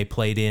stadium they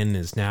played in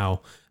is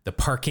now the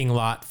parking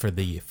lot for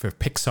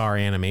Pixar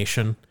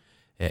Animation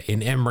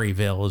in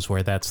Emeryville is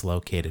where that's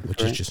located,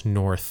 which is just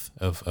north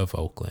of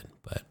Oakland.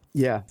 But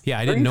yeah,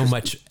 I didn't know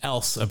much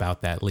else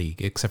about that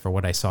league except for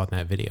what I saw in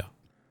that video.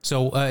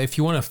 So if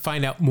you want to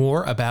find out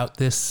more about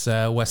this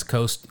West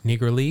Coast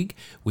Negro League,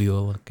 we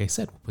will, like I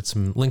said, put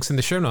some links in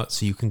the show notes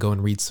so you can go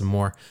and read some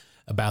more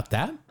about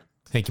that.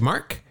 Thank you,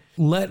 Mark.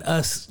 Let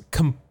us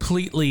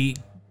completely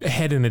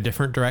head in a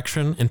different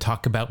direction and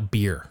talk about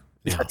beer.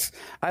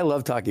 I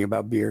love talking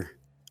about beer.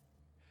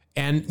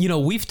 And,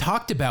 we've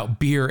talked about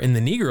beer in the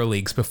Negro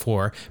Leagues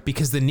before,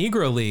 because the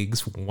Negro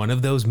Leagues, one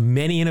of those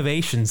many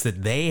innovations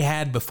that they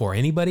had before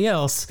anybody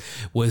else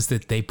was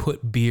that they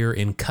put beer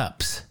in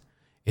cups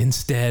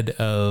instead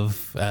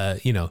of,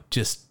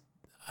 just,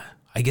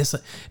 I guess,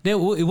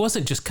 no, it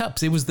wasn't just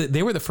cups. It was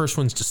they were the first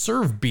ones to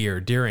serve beer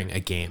during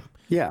a game.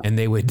 Yeah. And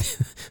they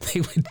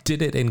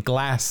did it in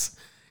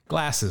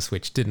glasses,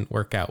 which didn't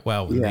work out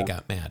well when they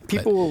got mad.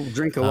 People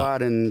drink a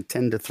lot and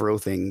tend to throw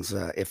things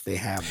if they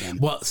have them.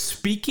 Well,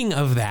 speaking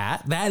of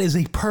that is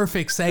a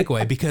perfect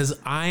segue because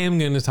I am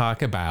going to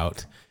talk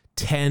about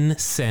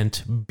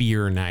 10-cent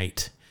beer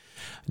night.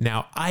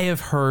 Now, I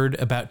have heard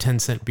about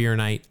 10-cent beer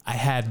night.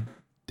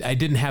 I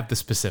didn't have the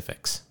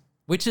specifics,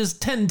 which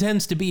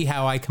tends to be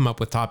how I come up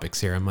with topics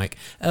here. I'm like,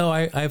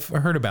 I've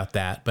heard about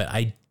that, but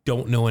I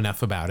don't know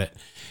enough about it,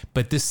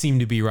 but this seemed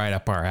to be right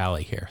up our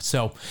alley here.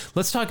 So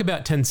let's talk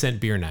about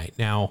 10-cent beer night.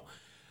 Now,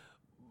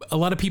 a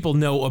lot of people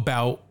know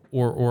about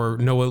or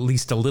know at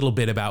least a little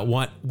bit about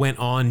what went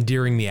on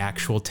during the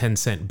actual 10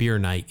 cent beer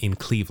night in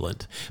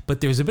Cleveland.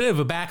 But there's a bit of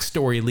a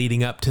backstory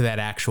leading up to that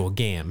actual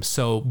game.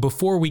 So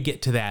before we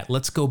get to that,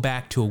 let's go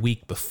back to a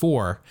week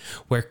before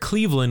where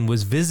Cleveland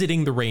was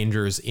visiting the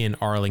Rangers in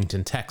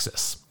Arlington,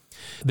 Texas.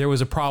 There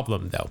was a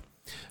problem, though.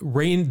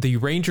 The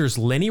Rangers'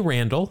 Lenny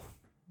Randle,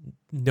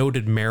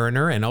 noted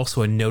mariner and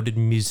also a noted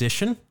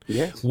musician,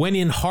 yes, went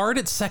in hard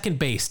at second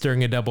base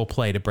during a double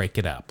play to break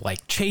it up.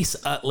 Like Chase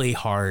Utley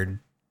hard,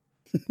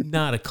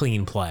 not a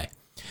clean play.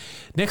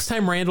 Next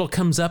time Randle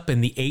comes up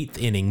in the 8th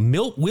inning,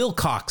 Milt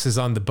Wilcox is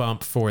on the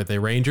bump for the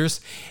Rangers,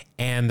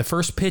 and the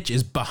first pitch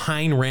is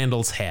behind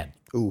Randle's head.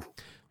 Ooh.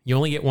 You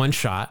only get one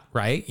shot,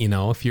 right? You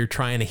know, if you're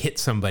trying to hit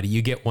somebody,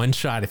 you get one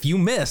shot. If you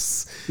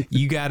miss,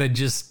 you got to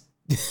just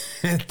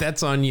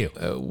that's on you.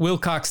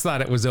 Wilcox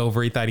thought it was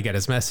over. He thought he got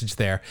his message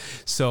there.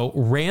 So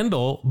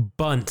Randle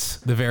bunts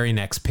the very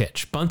next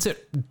pitch, bunts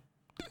it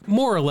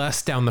more or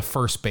less down the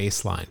first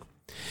baseline.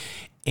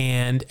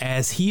 And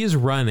as he is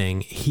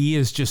running, he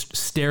is just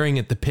staring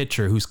at the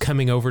pitcher who's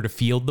coming over to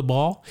field the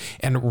ball.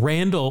 And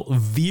Randle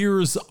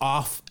veers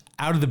off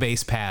out of the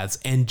base paths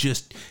and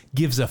just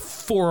gives a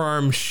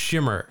forearm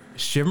shimmer.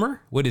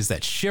 What is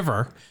that?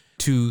 Shiver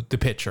to the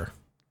pitcher.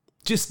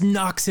 Just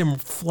knocks him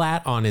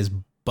flat on his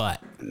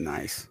butt.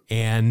 Nice.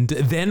 And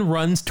then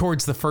runs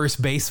towards the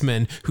first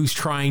baseman who's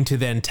trying to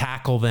then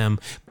tackle them.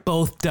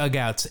 Both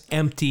dugouts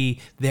empty.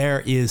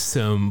 There is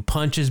some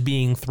punches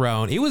being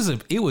thrown. It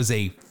was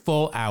a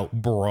full out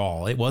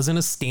brawl. It wasn't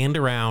a stand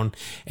around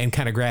and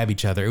kind of grab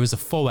each other. It was a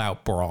full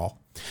out brawl.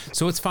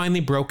 So it's finally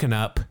broken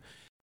up.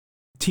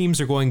 Teams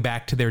are going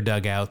back to their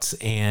dugouts,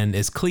 and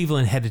as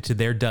Cleveland headed to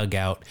their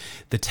dugout,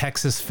 the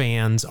Texas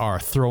fans are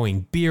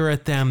throwing beer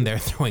at them. They're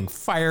throwing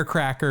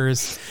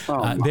firecrackers.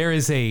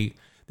 There's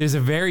a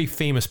very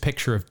famous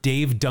picture of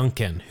Dave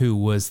Duncan, who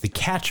was the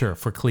catcher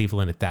for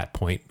Cleveland at that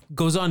point,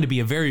 goes on to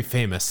be a very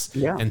famous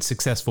and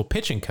successful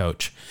pitching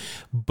coach,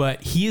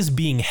 but he is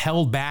being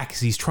held back as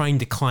he's trying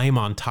to climb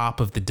on top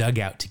of the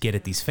dugout to get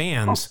at these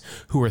fans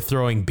who are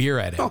throwing beer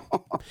at him.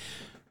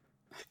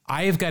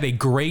 I have got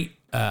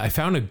I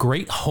found a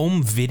great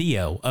home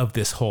video of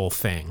this whole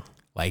thing.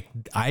 Like,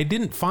 I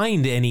didn't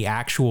find any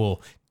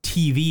actual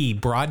TV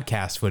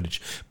broadcast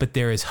footage, but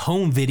there is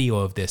home video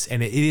of this,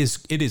 and it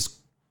is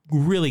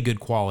really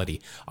good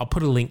quality. I'll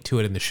put a link to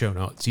it in the show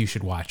notes. You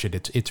should watch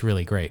it. It's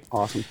really great.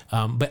 Awesome.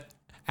 But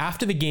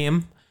after the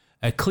game,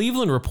 a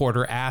Cleveland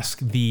reporter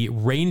asked the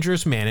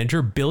Rangers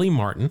manager, Billy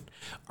Martin,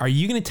 "Are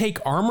you going to take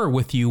Armour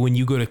with you when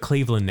you go to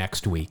Cleveland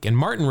next week?" And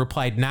Martin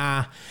replied,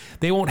 "Nah,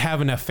 they won't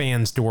have enough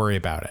fans to worry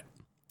about it."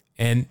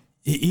 And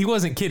he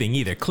wasn't kidding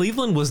either.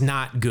 Cleveland was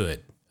not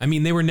good. I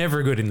mean, they were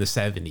never good in the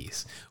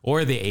 70s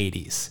or the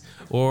 80s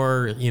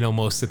or,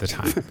 most of the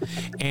time.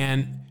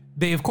 And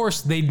they, of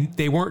course,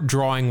 they weren't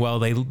drawing well.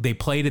 They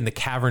played in the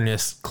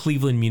cavernous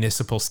Cleveland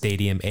Municipal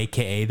Stadium,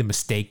 a.k.a. the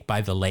Mistake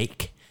by the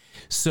Lake.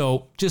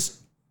 So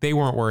just they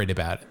weren't worried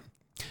about it.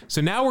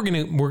 So now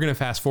we're gonna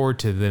fast forward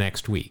to the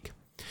next week.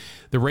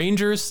 The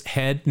Rangers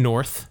head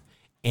north,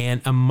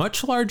 and a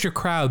much larger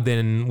crowd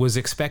than was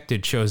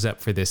expected shows up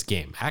for this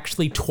game.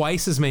 Actually,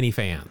 twice as many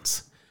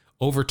fans,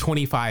 over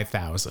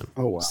 25,000.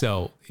 Oh, wow.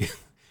 So it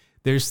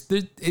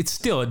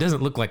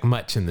doesn't look like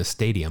much in the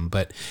stadium,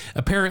 but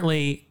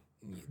apparently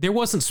there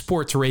wasn't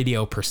sports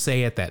radio per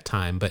se at that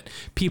time, but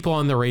people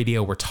on the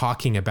radio were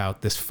talking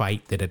about this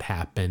fight that had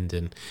happened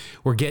and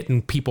were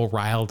getting people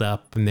riled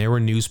up, and there were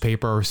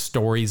newspaper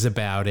stories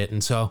about it.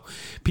 And so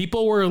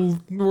people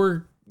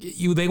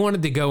they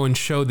wanted to go and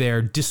show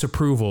their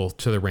disapproval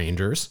to the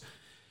Rangers.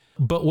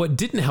 But what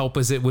didn't help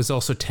is it was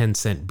also 10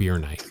 cent beer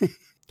night.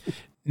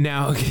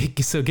 Now,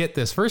 so get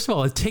this. First of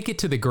all, a ticket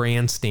to the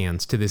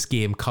grandstands to this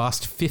game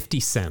cost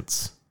 50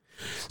 cents.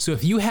 So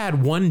if you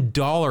had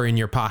 $1 in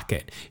your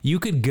pocket, you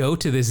could go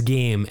to this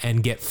game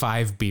and get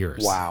 5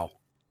 beers. Wow.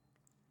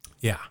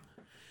 Yeah.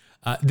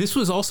 This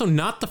was also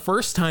not the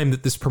first time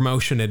that this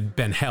promotion had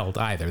been held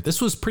either. This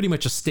was pretty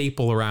much a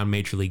staple around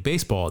Major League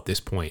Baseball at this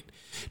point.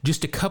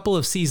 Just a couple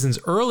of seasons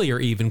earlier,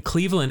 even,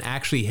 Cleveland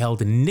actually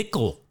held a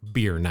nickel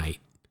beer night,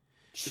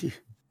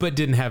 but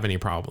didn't have any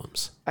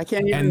problems. I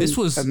can't even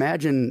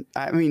imagine.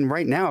 I mean,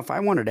 right now, if I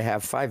wanted to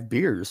have 5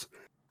 beers,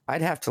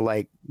 I'd have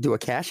to do a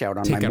cash out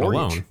on my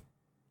mortgage. Loan.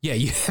 Yeah,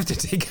 you have to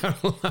take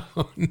out a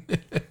loan.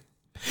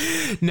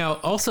 Now,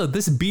 also,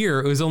 this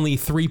beer was only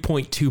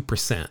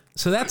 3.2%.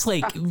 So that's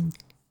like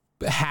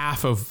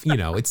half of,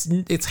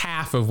 it's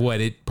half of what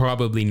it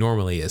probably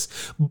normally is.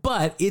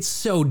 But it's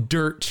so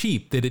dirt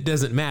cheap that it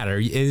doesn't matter.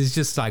 It's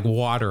just like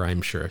water,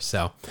 I'm sure.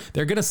 So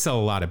they're going to sell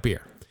a lot of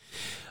beer.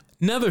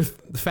 Another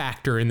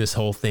factor in this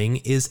whole thing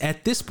is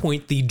at this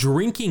point, the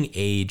drinking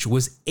age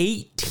was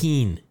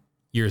 18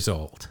 years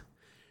old.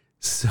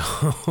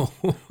 So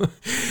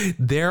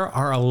there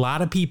are a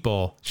lot of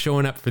people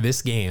showing up for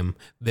this game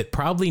that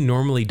probably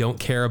normally don't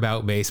care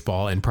about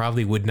baseball and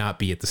probably would not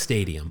be at the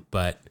stadium.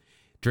 But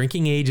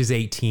drinking age is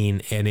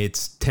 18 and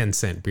it's 10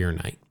 cent beer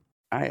night.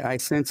 I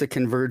sense a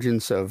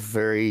convergence of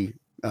very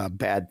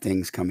bad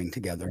things coming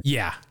together.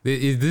 Yeah,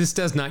 this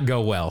does not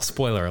go well.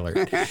 Spoiler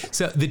alert.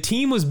 So the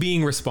team was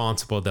being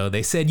responsible, though.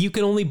 They said you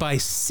can only buy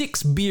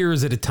 6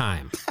 beers at a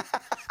time.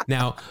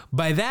 Now,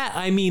 by that,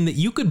 I mean that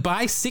you could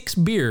buy 6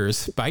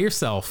 beers by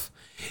yourself,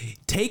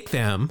 take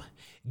them,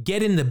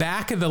 get in the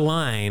back of the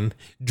line,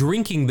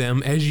 drinking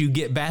them as you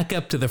get back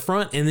up to the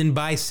front, and then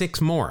buy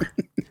 6 more.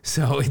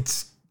 So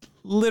it's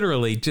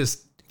literally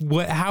just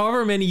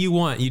however many you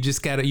want.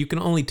 You can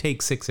only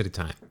take 6 at a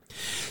time.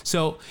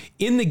 So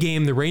in the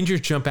game, the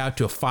Rangers jump out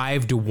to a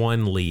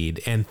 5-1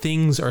 lead, and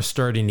things are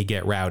starting to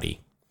get rowdy.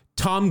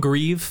 Tom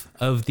Grieve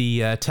of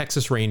the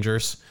Texas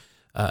Rangers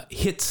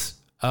hits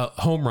a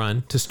home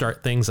run to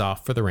start things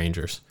off for the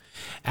Rangers.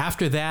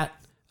 After that,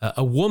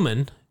 a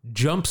woman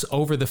jumps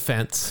over the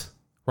fence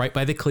right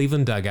by the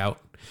Cleveland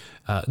dugout,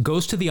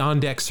 goes to the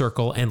on-deck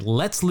circle and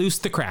lets loose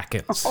the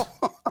Krakens.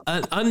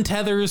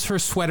 Untethers her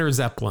sweater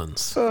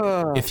zeppelins,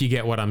 if you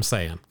get what I'm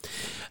saying.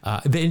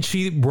 Then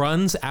she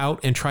runs out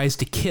and tries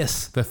to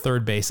kiss the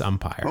third base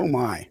umpire. Oh,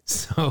 my.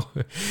 So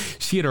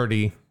she had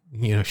already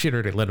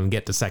let him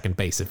get to second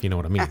base, if you know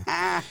what I mean.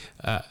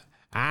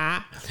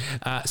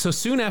 So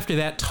soon after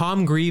that,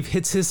 Tom Grieve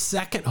hits his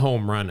second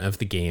home run of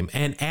the game.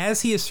 And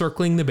as he is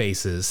circling the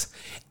bases,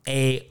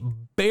 a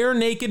bare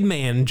naked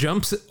man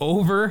jumps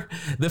over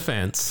the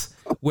fence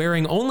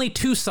wearing only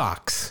 2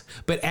 socks.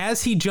 But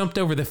as he jumped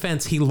over the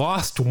fence, he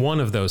lost one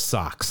of those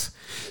socks.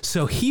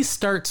 So he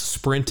starts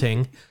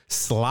sprinting,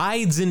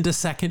 slides into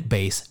second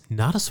base.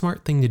 Not a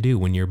smart thing to do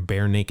when you're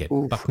bare naked,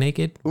 buck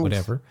naked,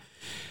 whatever.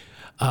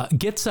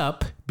 Gets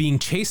up, being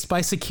chased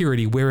by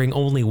security, wearing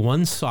only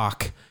 1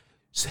 sock,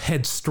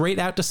 heads straight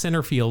out to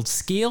center field,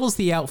 scales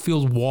the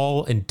outfield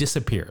wall, and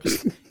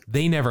disappears.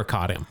 They never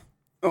caught him.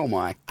 Oh,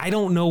 my. I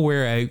don't know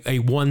where a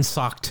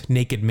 1-socked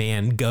naked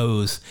man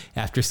goes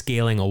after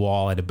scaling a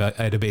wall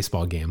at a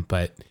baseball game,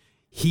 but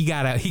he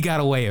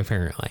got away,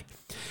 apparently.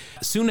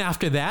 Soon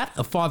after that,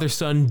 a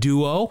father-son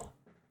duo,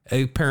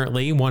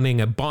 apparently wanting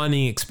a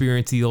bonding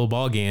experience at the old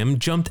ball game,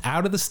 jumped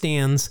out of the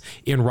stands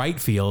in right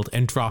field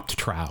and dropped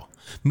trow,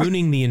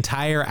 mooning the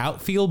entire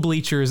outfield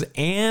bleachers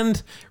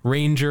and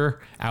Ranger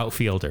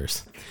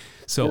outfielders.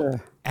 So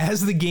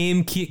as the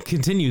game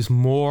continues,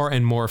 more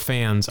and more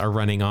fans are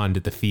running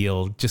onto the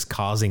field, just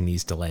causing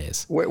these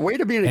delays. Way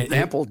to be an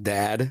example,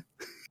 Dad.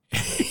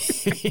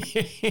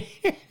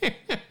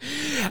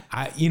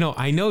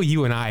 I know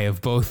you and I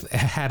have both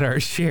had our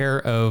share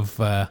of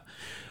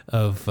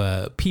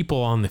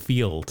people on the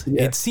field.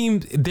 Yeah. It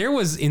seemed there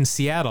was in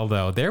Seattle,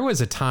 though, there was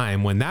a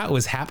time when that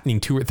was happening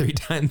 2 or 3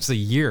 times a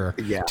year.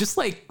 Yeah. Just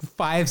like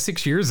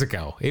 5-6 years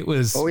ago. It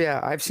was. Oh, yeah.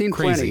 I've seen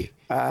crazy.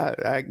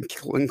 Plenty,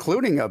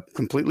 including a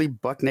completely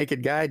buck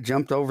naked guy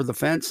jumped over the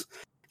fence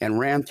and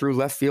ran through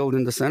left field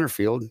into center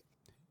field.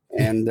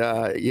 And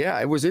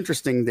it was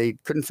interesting. They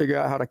couldn't figure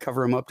out how to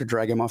cover him up to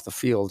drag him off the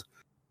field.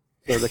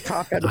 So the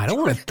cop had to I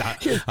don't want to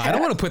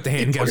put the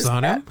handcuffs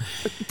on him.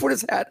 He put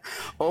his hat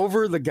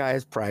over the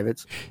guy's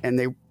privates, and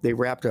they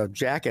wrapped a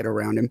jacket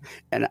around him.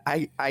 And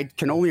I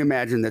can only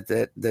imagine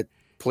that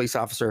police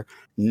officer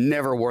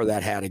never wore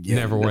that hat again.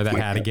 Never wore that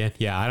hat again.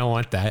 Yeah, I don't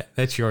want that.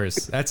 That's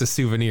yours. That's a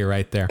souvenir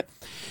right there.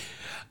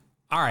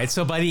 All right.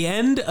 So by the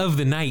end of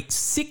the night,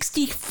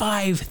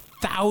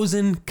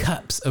 65,000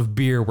 cups of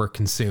beer were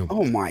consumed.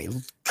 Oh my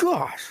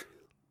gosh.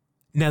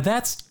 Now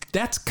that's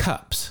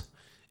cups.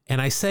 And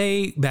I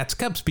say that's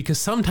cups because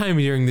sometime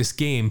during this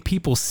game,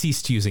 people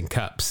ceased using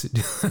cups.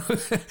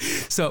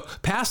 So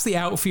past the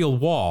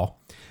outfield wall,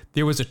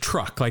 there was a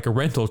truck, like a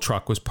rental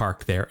truck was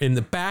parked there. In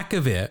the back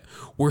of it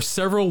were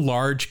several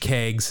large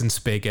kegs and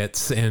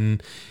spigots,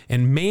 and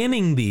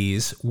manning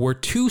these were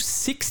 2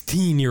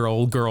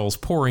 16-year-old girls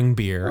pouring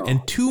beer,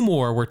 and 2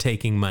 more were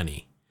taking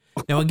money.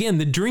 Now, again,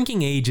 the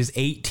drinking age is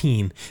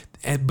 18,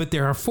 but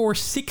there are 4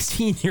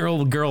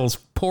 16-year-old girls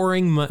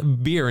pouring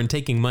beer and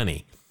taking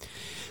money.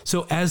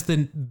 So as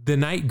the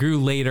night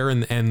grew later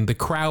and the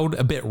crowd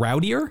a bit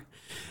rowdier,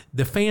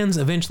 the fans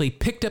eventually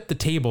picked up the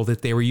table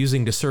that they were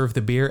using to serve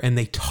the beer and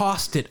they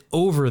tossed it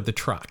over the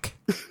truck.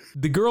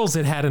 The girls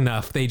had had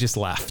enough. They just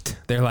left.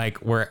 They're like,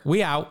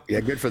 we out. Yeah,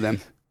 good for them.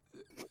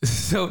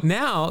 So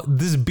now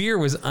this beer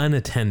was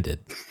unattended.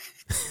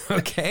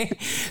 Okay.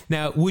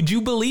 Now, would you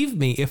believe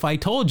me if I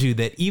told you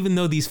that even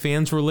though these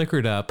fans were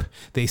liquored up,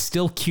 they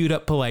still queued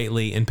up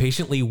politely and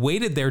patiently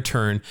waited their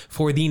turn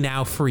for the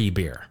now free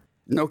beer?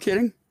 No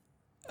kidding.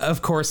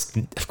 Of course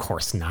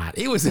not.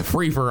 It was a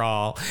free for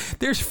all.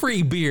 There's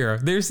free beer.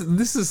 This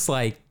is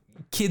like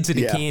kids at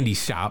a candy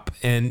shop,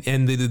 and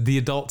the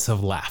adults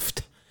have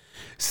left.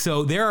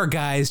 So there are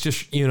guys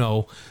just,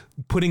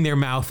 putting their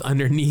mouth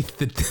underneath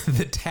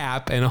the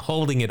tap and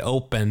holding it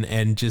open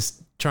and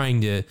just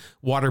trying to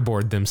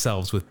waterboard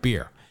themselves with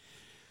beer.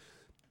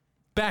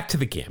 Back to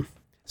the game.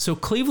 So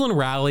Cleveland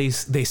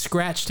rallies, they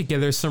scratch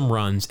together some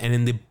runs, and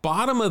in the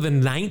bottom of the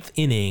 9th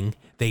inning,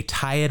 they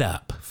tie it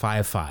up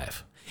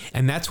 5-5.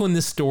 And that's when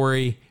the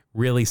story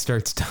really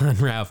starts to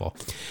unravel.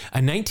 A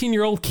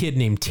 19-year-old kid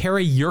named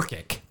Terry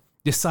Yurkic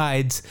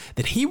decides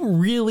that he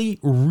really,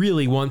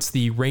 really wants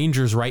the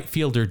Rangers right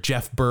fielder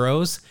Jeff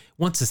Burrows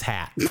wants his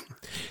hat.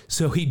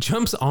 So he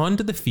jumps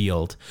onto the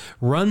field,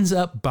 runs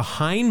up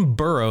behind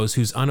Burrows,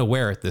 who's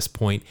unaware at this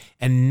point,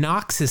 and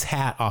knocks his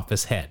hat off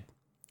his head.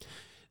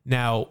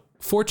 Now,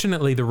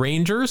 fortunately, the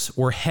Rangers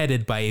were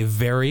headed by a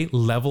very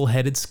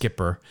level-headed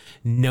skipper,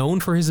 known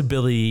for his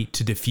ability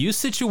to diffuse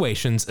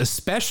situations,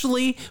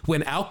 especially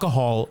when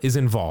alcohol is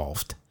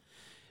involved.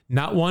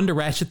 Not one to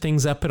ratchet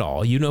things up at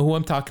all. You know who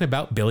I'm talking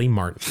about, Billy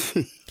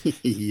Martin.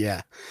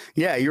 Yeah,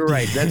 you're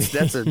right.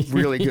 That's a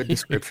really good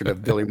description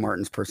of Billy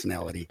Martin's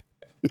personality.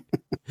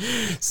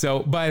 So,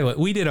 by the way,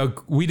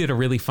 we did a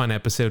really fun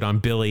episode on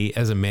Billy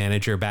as a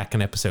manager back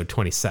in episode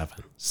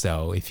 27.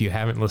 So if you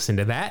haven't listened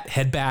to that,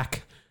 head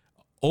back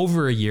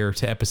over a year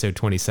to episode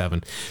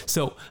 27.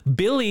 So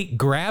Billy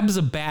grabs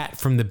a bat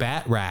from the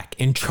bat rack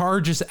and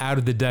charges out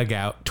of the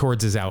dugout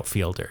towards his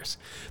outfielders.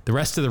 The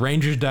rest of the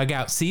Rangers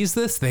dugout sees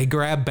this. They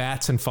grab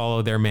bats and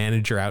follow their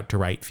manager out to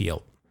right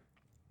field.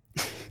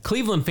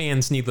 Cleveland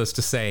fans, needless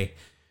to say,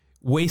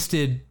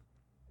 wasted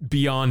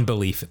beyond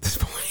belief at this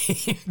point.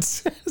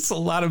 It's a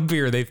lot of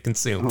beer they've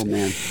consumed. Oh,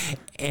 man.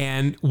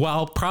 And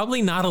while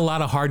probably not a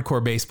lot of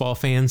hardcore baseball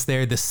fans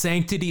there, the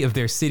sanctity of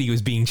their city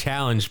was being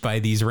challenged by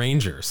these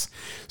Rangers.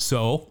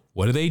 So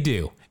what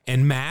do?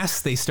 En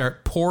masse, they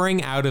start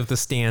pouring out of the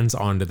stands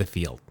onto the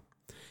field.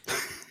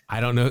 I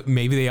don't know.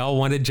 Maybe they all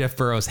wanted Jeff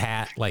Burrows'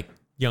 hat like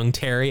young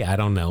Terry. I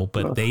don't know.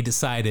 But they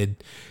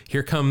decided,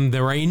 here come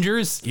the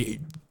Rangers.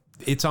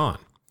 It's on.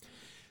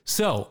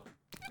 So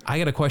I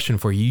got a question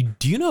for you.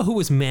 Do you know who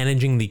was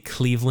managing the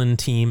Cleveland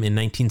team in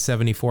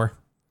 1974?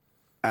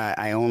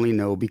 I only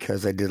know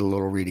because I did a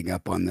little reading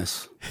up on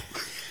this.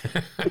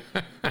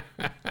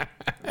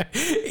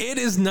 It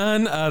is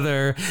none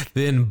other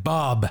than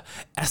Bob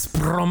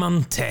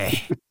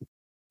Aspromonte.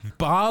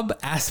 Bob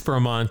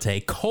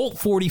Aspromonte, Colt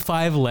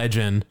 45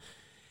 legend.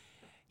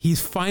 He's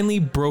finally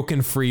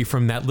broken free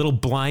from that little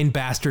blind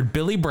bastard,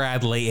 Billy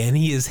Bradley, and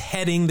he is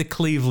heading the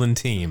Cleveland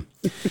team.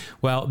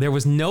 Well, there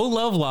was no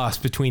love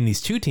lost between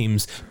these two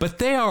teams, but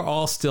they are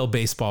all still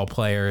baseball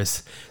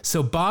players.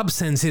 So Bob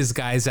sends his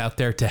guys out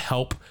there to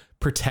help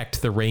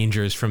protect the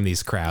Rangers from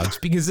these crowds,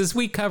 because as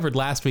we covered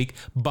last week,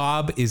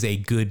 Bob is a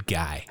good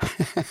guy.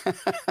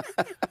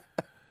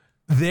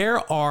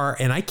 There are,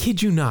 and I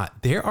kid you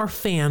not, there are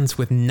fans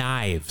with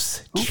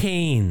knives,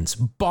 chains,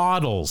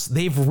 bottles.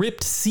 They've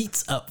ripped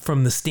seats up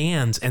from the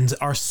stands and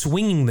are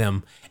swinging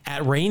them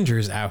at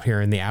Rangers out here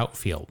in the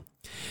outfield.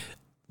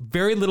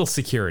 Very little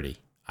security.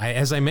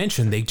 As I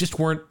mentioned, they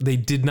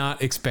did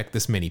not expect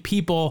this many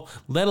people,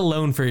 let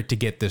alone for it to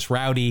get this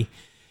rowdy.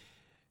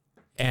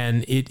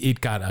 And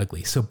it got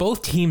ugly. So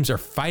both teams are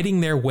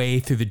fighting their way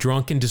through the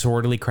drunken,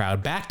 disorderly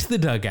crowd back to the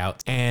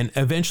dugout and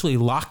eventually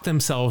lock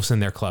themselves in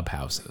their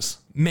clubhouses.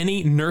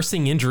 Many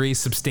nursing injuries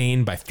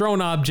sustained by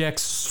thrown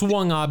objects,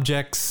 swung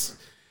objects.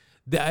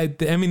 I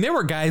mean, there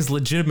were guys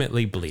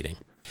legitimately bleeding.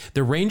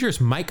 The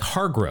Rangers' Mike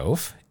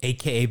Hargrove,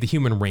 a.k.a. the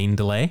human rain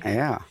delay,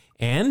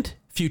 and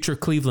future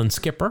Cleveland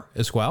skipper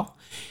as well.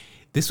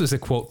 This was a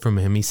quote from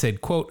him. He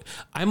said, quote,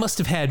 "I must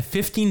have had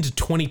 15 to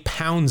 20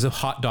 pounds of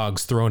hot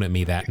dogs thrown at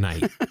me that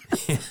night."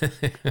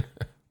 A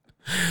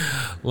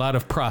lot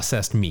of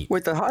processed meat.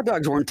 Wait, the hot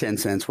dogs weren't 10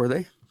 cents, were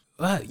they?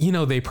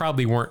 They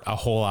probably weren't a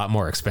whole lot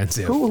more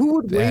expensive. Who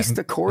would waste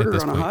a quarter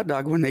on a hot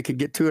dog when they could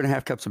get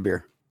 2.5 cups of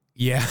beer?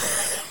 Yeah.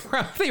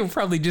 They were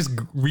probably just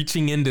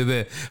reaching into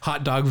the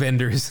hot dog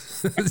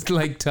vendors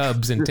like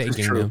tubs and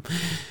taking them.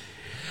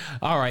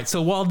 All right.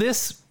 So while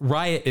this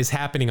riot is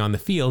happening on the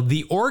field,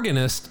 the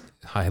organist,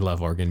 I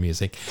love organ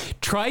music,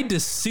 tried to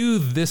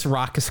soothe this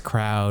raucous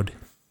crowd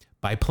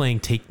by playing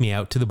Take Me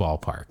Out to the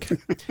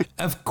Ballpark.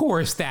 Of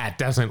course, that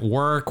doesn't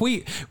work.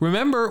 We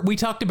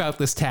talked about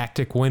this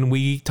tactic when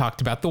we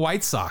talked about the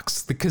White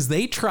Sox, because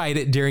they tried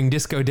it during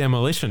Disco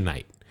Demolition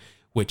Night,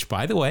 which,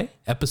 by the way,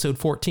 episode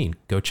 14,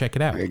 go check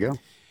it out. There you go.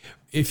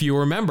 If you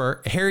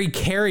remember, Harry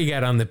Carey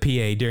got on the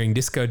PA during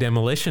Disco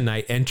Demolition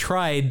Night and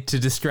tried to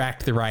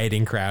distract the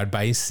rioting crowd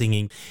by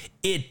singing.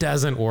 It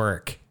doesn't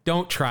work.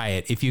 Don't try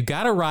it. If you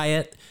got a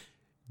riot,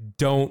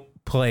 don't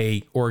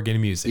play organ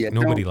music.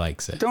 Nobody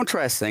likes it. Don't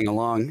try to sing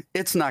along.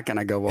 It's not going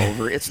to go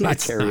over. It's not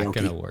karaoke. It's not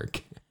going to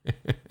work.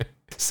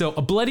 So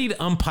a bloodied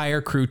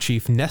umpire crew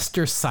chief,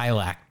 Nestor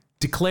Silak,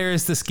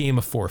 declares this game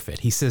a forfeit.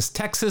 He says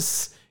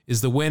Texas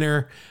is the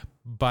winner.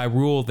 By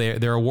rule,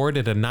 they're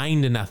awarded a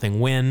 9-0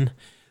 win.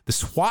 The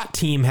SWAT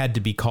team had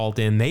to be called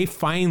in. They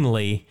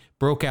finally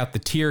broke out the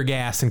tear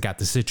gas and got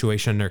the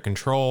situation under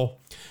control.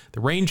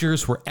 The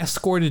Rangers were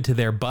escorted to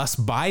their bus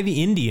by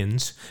the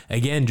Indians,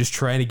 again, just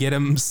trying to get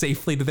them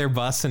safely to their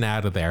bus and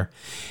out of there.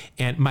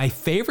 And my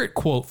favorite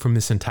quote from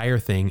this entire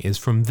thing is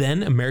from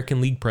then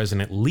American League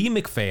president Lee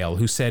MacPhail,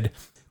 who said,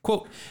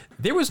 quote,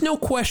 "There was no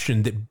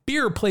question that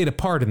beer played a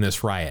part in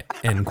this riot,"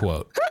 end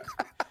quote.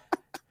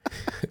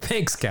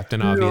 Thanks,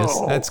 Captain Obvious.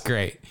 No. That's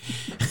great.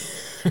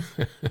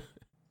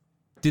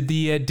 Did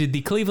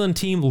the Cleveland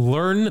team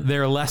learn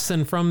their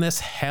lesson from this?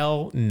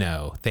 Hell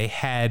no. They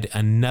had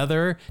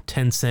another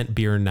 10-cent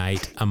beer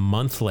night a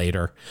month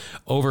later.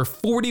 Over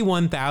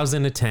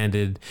 41,000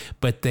 attended,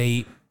 but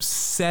they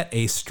set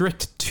a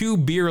strict 2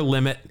 beer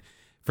limit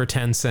for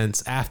 10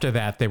 cents. After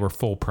that, they were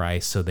full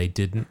price, so they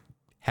didn't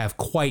have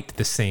quite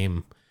the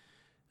same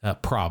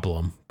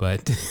problem.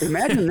 But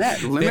imagine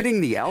that.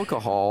 Limiting the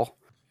alcohol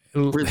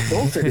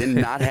resulted in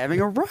not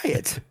having a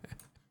riot.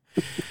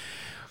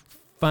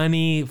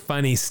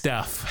 Funny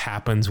stuff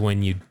happens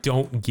when you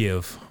don't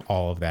give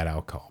all of that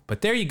alcohol.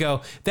 But there you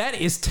go. That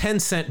is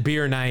 10-cent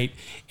beer night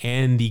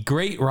and the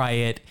great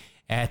riot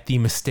at the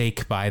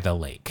Mistake by the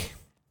Lake.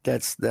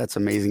 That's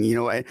amazing. You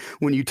know,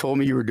 when you told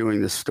me you were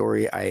doing this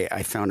story,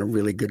 I found a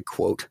really good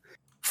quote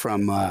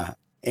from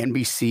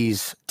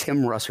NBC's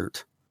Tim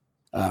Russert.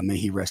 May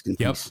he rest in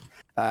peace.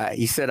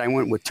 He said, "I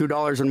went with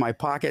 $2 in my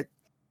pocket.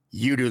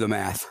 You do the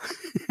math."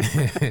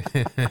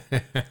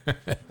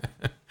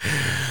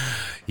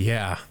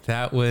 Yeah,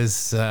 that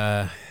was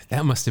that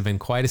must have been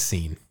quite a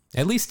scene.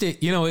 At least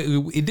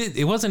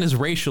it wasn't as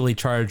racially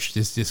charged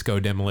as Disco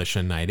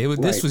Demolition Night.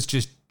 This was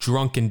just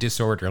drunk and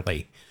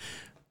disorderly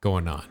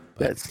going on.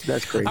 But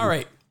that's crazy. All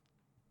right,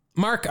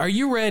 Mark, are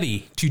you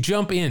ready to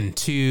jump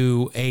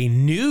into a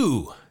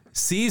new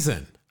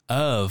season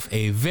of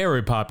a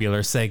very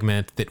popular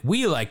segment that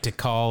we like to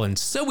call, and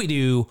so we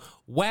do,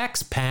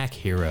 Wax Pack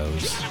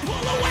Heroes?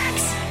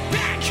 Wax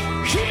Pack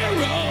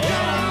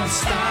Heroes.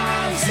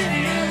 Stars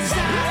and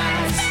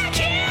stars.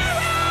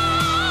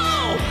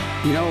 Hero.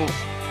 You know,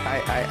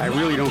 I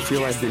really don't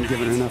feel I've been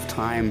given enough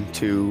time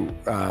to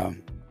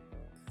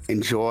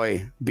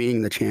enjoy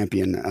being the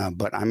champion.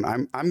 But I'm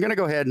going to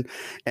go ahead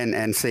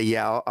and say,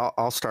 yeah,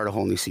 I'll start a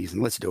whole new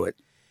season. Let's do it.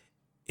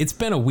 It's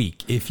been a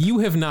week. If you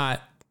have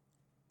not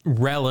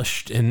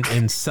relished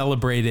and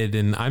celebrated,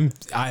 and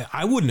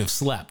I wouldn't have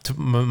slept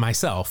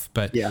myself,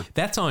 but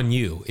that's on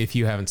you if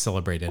you haven't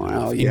celebrated.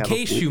 Well, in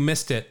case you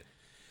missed it,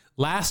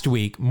 last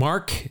week,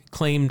 Mark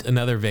claimed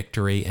another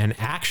victory and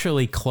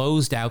actually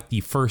closed out the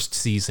first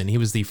season. He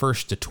was the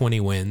first to 20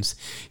 wins.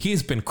 He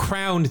has been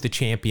crowned the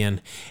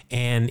champion.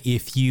 And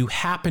if you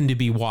happen to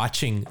be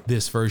watching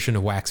this version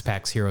of Wax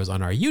Pack Heroes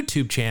on our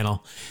YouTube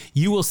channel,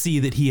 you will see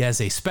that he has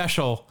a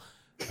special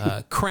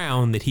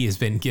crown that he has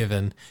been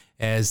given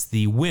as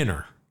the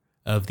winner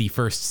of the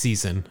first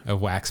season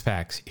of Wax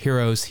Pack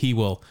Heroes. He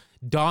will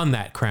don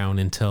that crown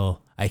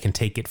until I can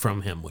take it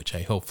from him, which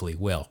I hopefully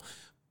will.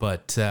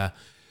 But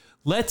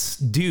let's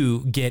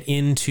get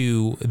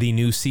into the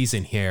new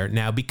season here.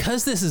 Now,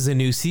 because this is a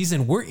new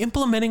season, we're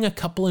implementing a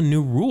couple of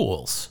new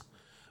rules.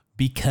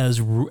 Because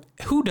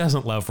who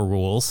doesn't love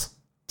rules,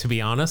 to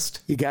be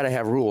honest? You got to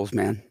have rules,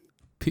 man.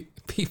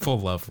 People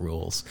love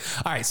rules.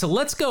 All right, so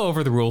let's go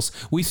over the rules.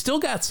 We've still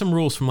got some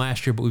rules from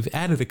last year, but we've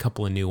added a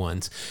couple of new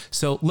ones.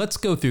 So let's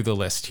go through the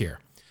list here.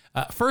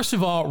 First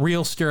of all,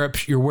 real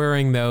stirrups. You're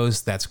wearing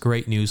those. That's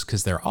great news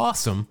because they're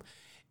awesome.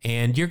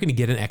 And you're going to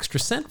get an extra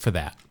cent for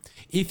that.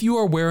 If you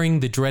are wearing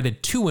the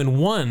dreaded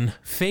 2-in-1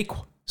 fake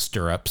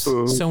stirrups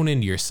sewn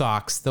into your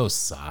socks, those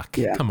suck.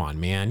 Yeah. Come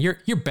on, man.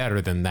 You're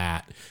better than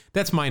that.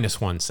 That's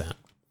 -1 cent.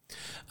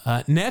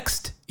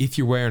 Next, if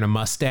you're wearing a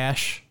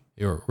mustache,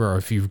 or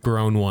if you've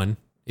grown one,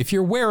 if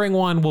you're wearing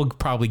one, we'll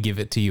probably give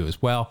it to you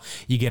as well.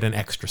 You get an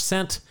extra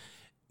cent.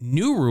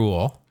 New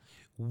rule,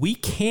 we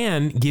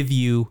can give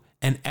you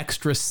an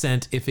extra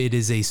cent if it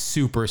is a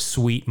super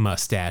sweet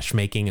mustache,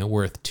 making it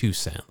worth 2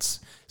 cents.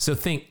 So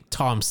think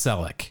Tom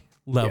Selleck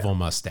level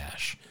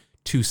mustache,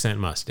 2 cent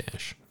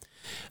mustache.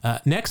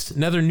 Next,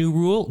 another new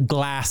rule,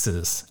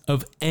 glasses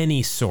of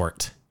any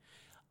sort.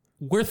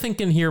 We're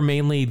thinking here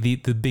mainly the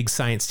big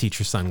science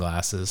teacher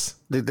sunglasses.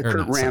 The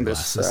Kurt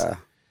Rambis.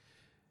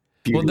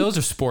 Well, those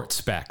are sports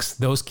specs.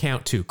 Those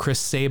count too. Chris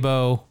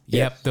Sabo,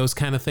 those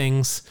kind of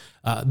things.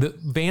 The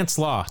Vance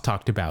Law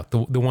talked about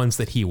the ones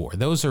that he wore.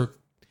 Those are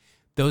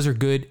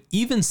good.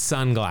 Even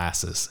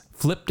sunglasses,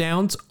 flip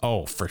downs.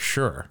 Oh, for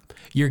sure.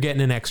 You're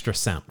getting an extra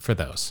cent for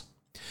those.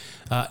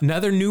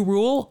 Another new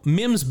rule,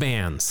 Mims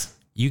bands.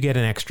 You get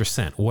an extra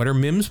cent. What are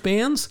Mims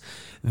bands?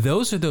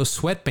 Those are those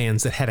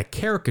sweatbands that had a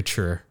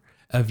caricature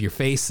of your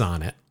face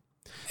on it.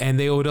 And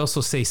they would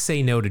also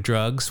say no to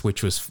drugs,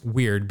 which was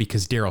weird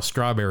because Darryl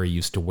Strawberry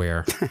used to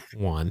wear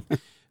one,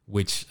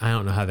 which I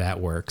don't know how that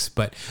works.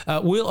 But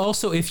we'll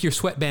also, if your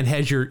sweatband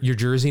has your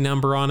jersey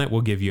number on it,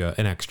 we'll give you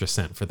an extra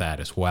cent for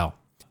that as well.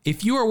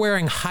 If you are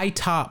wearing high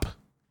top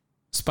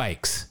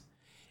spikes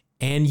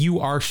and you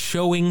are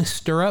showing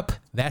stirrup,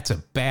 that's a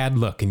bad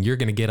look, and you're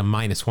going to get a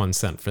 -1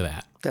 cent for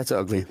that. That's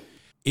ugly.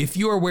 If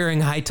you are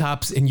wearing high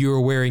tops and you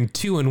are wearing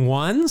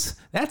 2-in-1s,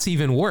 that's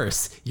even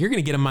worse. You're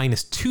going to get a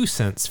 -2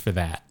 cents for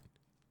that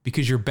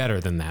because you're better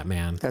than that,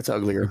 man. That's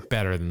uglier. You're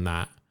better than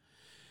that.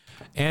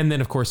 And then,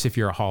 of course, if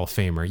you're a Hall of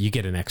Famer, you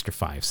get an extra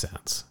 5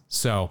 cents.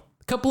 So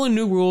a couple of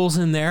new rules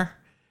in there.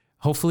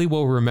 Hopefully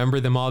we'll remember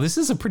them all. This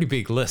is a pretty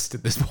big list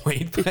at this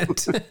point,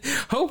 but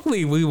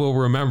hopefully we will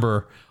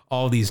remember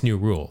all these new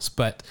rules.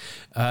 But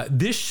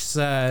this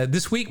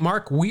week,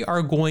 Mark, we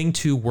are going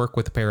to work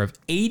with a pair of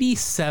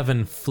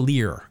 87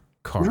 Fleer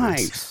cards.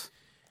 Nice.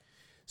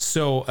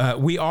 So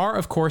we are,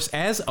 of course,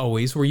 as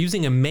always, we're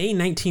using a May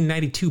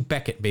 1992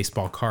 Beckett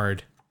baseball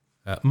card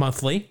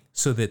monthly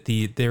so that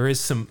there is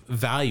some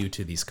value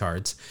to these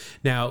cards.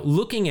 Now,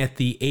 looking at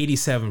the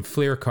 87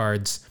 Fleer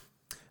cards,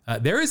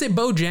 there is a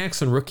Bo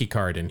Jackson rookie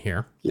card in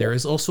here. Yep. There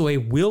is also a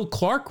Will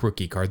Clark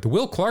rookie card. The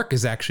Will Clark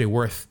is actually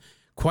worth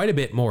quite a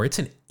bit more. It's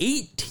an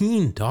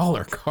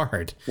 $18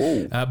 card.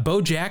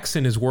 Bo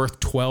Jackson is worth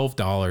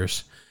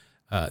 $12.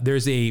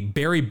 There's a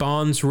Barry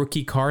Bonds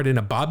rookie card and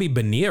a Bobby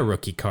Bonilla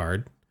rookie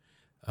card.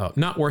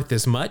 Not worth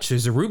as much.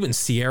 There's a Ruben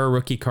Sierra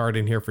rookie card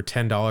in here for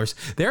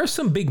 $10. There are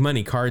some big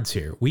money cards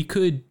here. We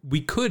could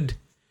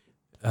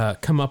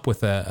come up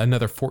with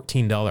another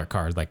 $14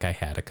 card like I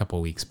had a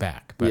couple weeks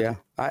back. But yeah,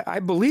 I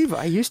believe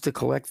I used to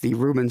collect the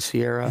Ruben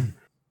Sierra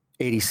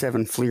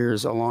 87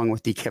 Fleers along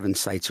with the Kevin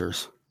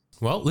Seitzers.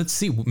 Well, let's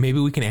see. Maybe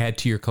we can add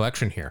to your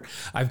collection here.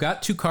 I've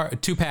got two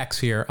packs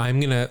here.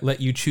 I'm going to let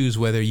you choose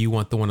whether you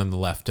want the one on the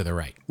left or the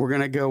right. We're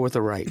going to go with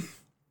the right.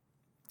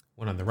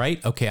 One on the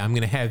right. Okay, I'm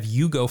going to have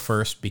you go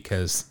first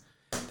because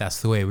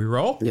that's the way we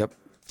roll. Yep.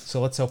 So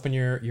let's open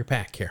your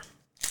pack here.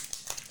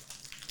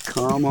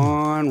 Come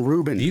on,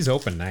 Ruben. These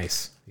open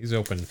nice. These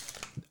open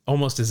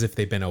almost as if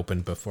they've been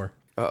opened before.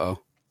 Uh-oh.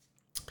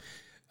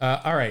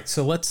 All right,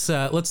 so let's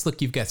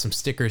look. You've got some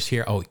stickers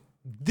here. Oh,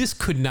 this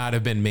could not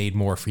have been made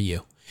more for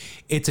you.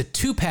 It's a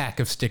 2-pack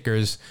of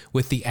stickers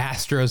with the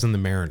Astros and the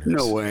Mariners.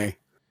 No way.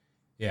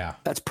 Yeah.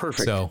 That's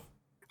perfect. So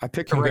I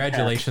picked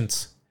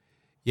congratulations.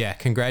 Yeah,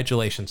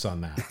 congratulations on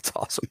that. That's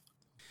awesome.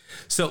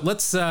 So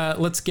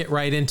let's get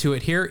right into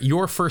it here.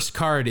 Your first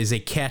card is a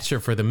catcher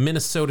for the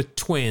Minnesota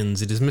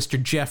Twins. It is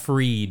Mr. Jeff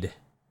Reed.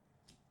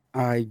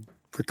 I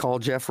recall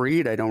Jeff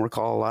Reed. I don't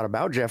recall a lot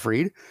about Jeff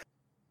Reed.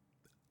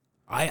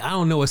 I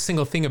don't know a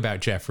single thing about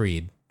Jeff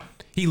Reed.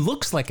 He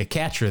looks like a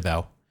catcher,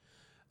 though.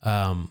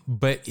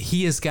 But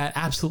he has got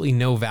absolutely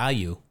no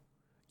value.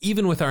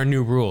 Even with our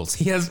new rules,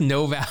 he has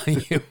no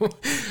value.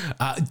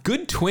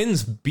 Good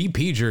Twins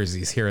BP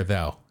jerseys here,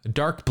 though.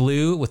 Dark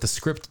blue with the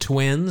script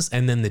Twins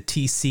and then the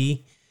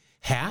TC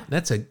hat.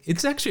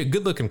 It's actually a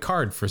good looking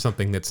card for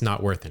something that's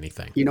not worth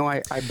anything. You know,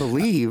 I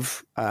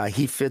believe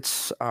he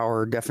fits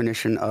our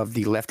definition of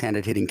the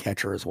left-handed hitting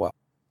catcher as well,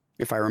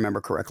 if I remember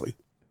correctly.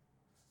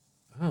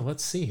 Oh,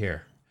 let's see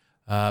here.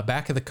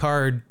 Back of the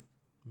card.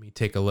 Let me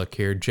take a look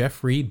here.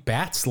 Jeff Reed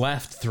bats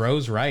left,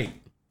 throws right.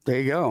 There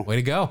you go. Way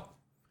to go.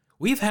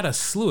 We've had a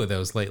slew of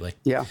those lately.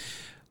 Yeah.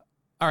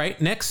 All right.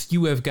 Next,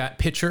 you have got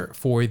pitcher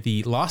for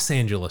the Los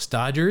Angeles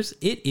Dodgers.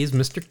 It is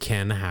Mr.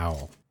 Ken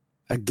Howell.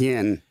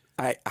 Again,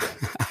 I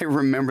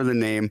remember the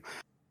name.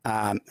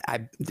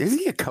 Isn't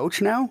he a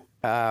coach now?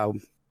 Gosh.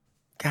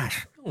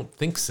 I don't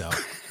think so.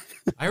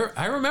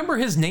 I remember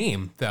his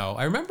name, though.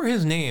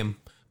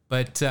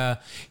 But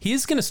he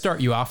is going to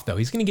start you off, though.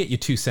 He's going to get you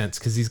 2 cents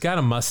because he's got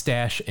a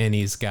mustache and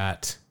he's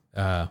got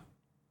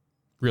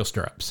real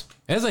stirrups,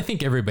 as I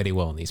think everybody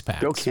will in these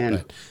packs. Go Ken.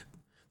 But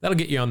that'll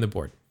get you on the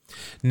board.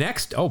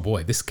 Next, oh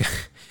boy, this guy,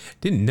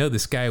 didn't know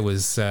this guy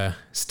was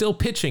still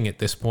pitching at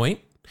this point.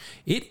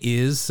 It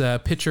is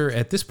pitcher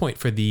at this point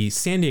for the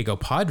San Diego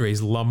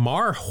Padres,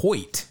 Lamar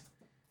Hoyt.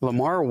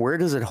 Lamar, where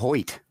does it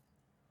Hoyt?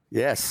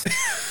 Yes.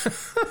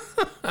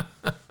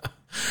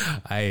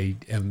 I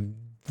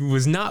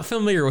was not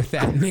familiar with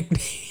that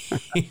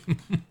nickname.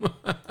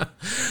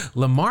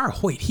 Lamar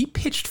Hoyt, he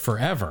pitched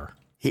forever.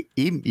 He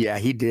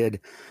did.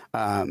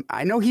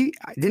 I know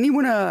didn't he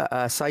win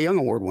a Cy Young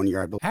Award one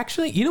year, I believe.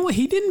 Actually, you know what?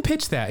 He didn't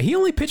pitch that. He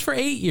only pitched for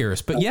 8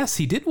 years. But yes,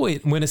 he did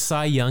win a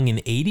Cy Young in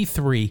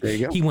 83. There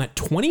you go. He went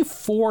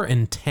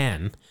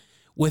 24-10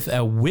 with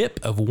a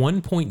whip of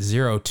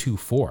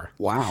 1.024.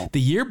 Wow.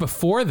 The year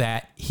before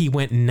that, he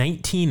went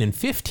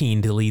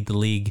 19-15 to lead the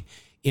league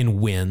in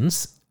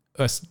wins,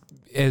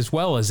 as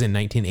well as in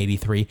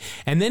 1983.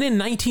 And then in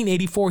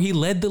 1984, he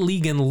led the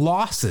league in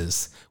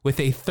losses with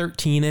a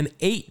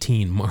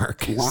 13-18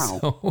 mark. Wow.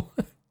 So,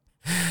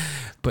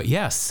 but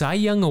yeah, Cy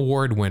Young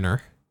Award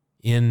winner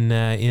in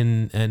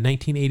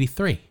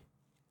 1983.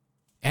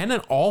 And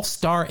an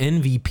all-star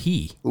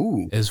MVP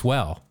as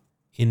well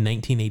in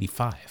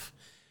 1985.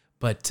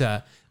 But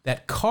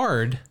that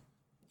card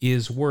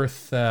is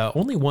worth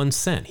only 1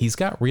 cent. He's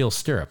got real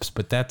stirrups,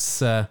 but that's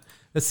the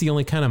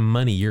only kind of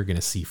money you're going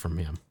to see from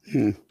him.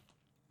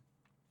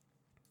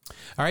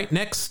 All right,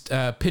 next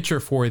pitcher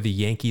for the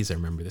Yankees. I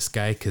remember this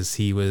guy because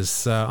he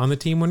was on the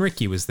team when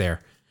Ricky was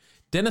there.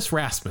 Dennis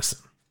Rasmussen.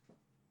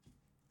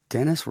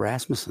 Dennis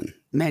Rasmussen.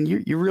 Man,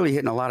 you're really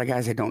hitting a lot of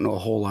guys I don't know a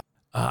whole lot.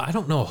 I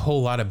don't know a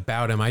whole lot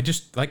about him. I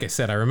just, like I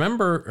said, I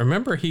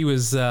remember he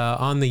was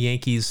on the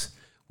Yankees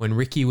when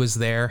Ricky was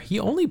there. He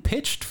only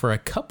pitched for a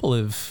couple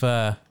of,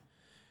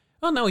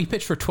 he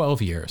pitched for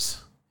 12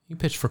 years. He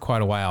pitched for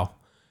quite a while.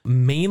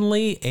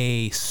 Mainly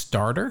a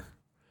starter.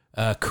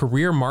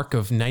 Career mark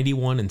of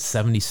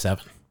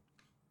 91-77.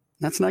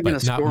 That's not going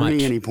to score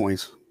me any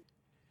points.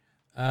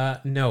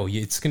 No,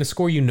 it's going to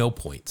score you no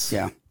points.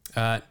 Yeah.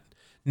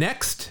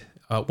 Next,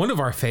 one of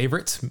our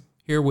favorites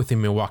here with the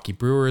Milwaukee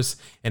Brewers,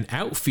 an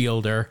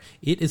outfielder.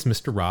 It is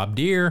Mr. Rob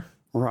Deere.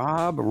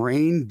 Rob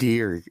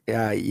Reindeer.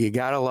 You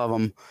got to love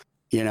him.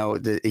 You know,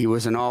 he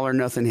was an all or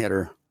nothing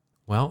hitter.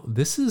 Well,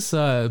 this is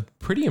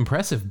pretty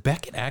impressive.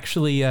 Beckett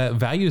actually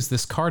values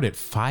this card at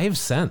 5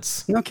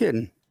 cents. No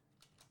kidding.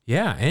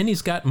 Yeah, and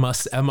he's got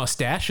a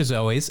mustache as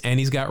always, and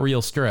he's got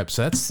real stirrups,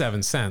 so that's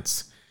 7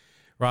 cents.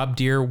 Rob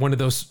Deere, one of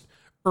those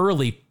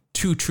early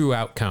 2 true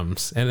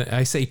outcomes, and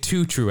I say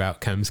 2 true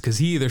outcomes because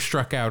he either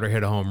struck out or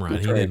hit a home run.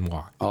 He didn't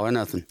walk. All or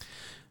nothing.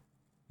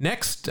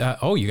 Next,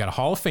 you got a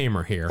Hall of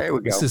Famer here. There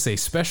we go. This is a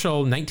special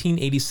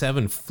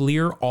 1987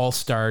 Fleer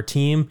All-Star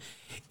team.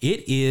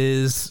 It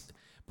is,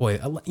 boy,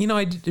 you know,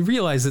 I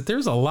realize that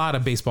there's a lot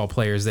of baseball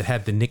players that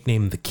had the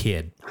nickname The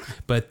Kid,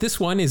 but this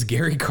one is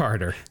Gary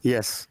Carter.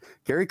 Yes.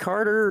 Gary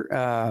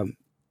Carter,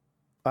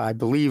 I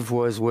believe,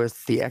 was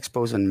with the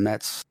Expos and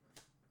Mets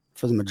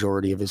for the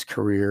majority of his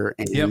career.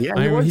 And Yep.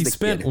 yeah, he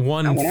spent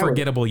one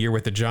forgettable year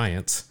with the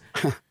Giants.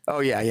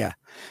 Oh yeah.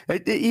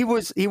 He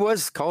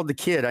was called the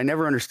Kid. I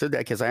never understood that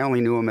because I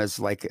only knew him as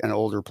like an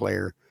older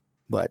player,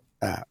 but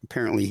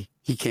apparently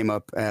he came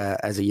up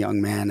as a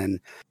young man and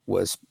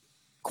was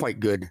quite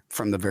good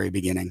from the very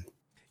beginning.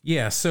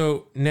 Yeah.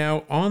 So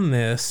now on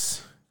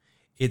this,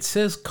 it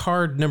says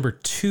card number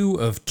 2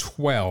 of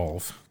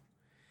 12,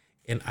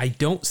 and I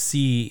don't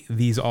see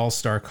these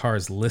all-star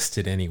cards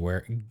listed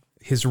anywhere.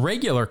 His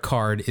regular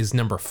card is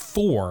number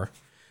 4,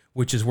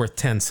 which is worth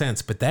 10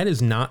 cents, but that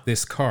is not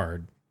this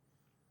card.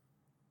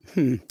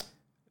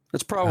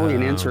 It's probably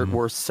an insert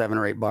worth $7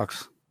 or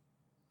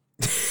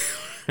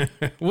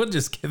 $8. We'll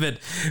just give it.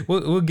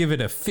 We'll give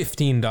it a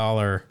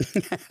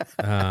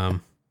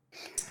 $15.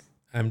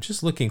 I'm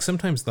just looking.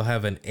 Sometimes they'll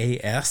have an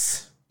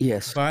AS.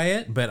 Yes. By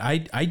it, but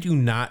I do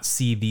not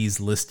see these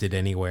listed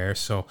anywhere.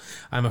 So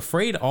I'm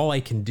afraid all I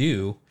can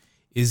do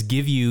is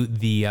give you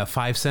the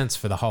 5 cents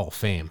for the Hall of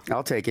Fame.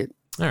 I'll take it.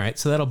 All right,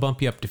 so that'll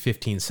bump you up to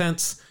 15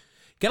 cents.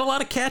 Got a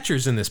lot of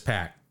catchers in this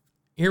pack.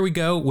 Here we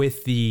go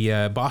with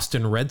the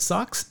Boston Red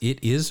Sox.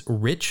 It is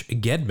Rich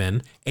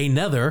Gedman,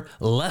 another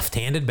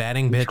left-handed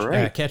batting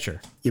catcher.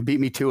 You beat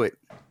me to it.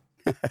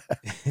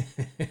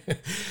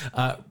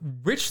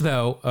 Rich,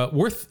 though,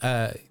 worth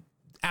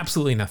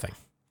absolutely nothing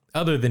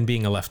other than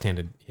being a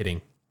left-handed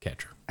hitting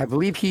catcher. I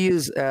believe he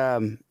is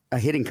a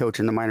hitting coach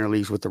in the minor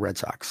leagues with the Red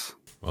Sox.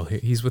 Well,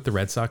 he's with the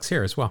Red Sox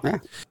here as well. Yeah.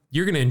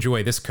 You're going to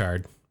enjoy this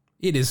card.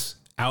 It is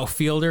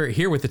outfielder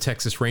here with the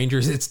Texas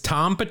Rangers. It's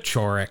Tom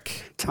Paciorek.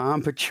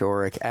 Tom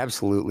Paciorek,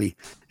 absolutely.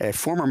 A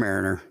former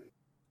Mariner.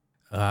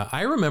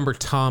 I remember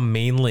Tom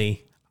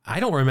mainly.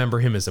 I don't remember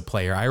him as a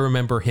player. I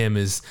remember him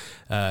as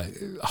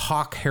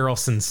Hawk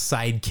Harrelson's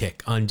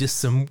sidekick on just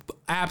some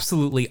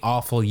absolutely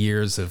awful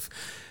years of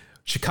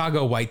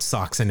Chicago White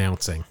Sox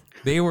announcing.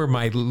 They were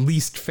my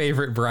least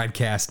favorite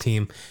broadcast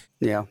team.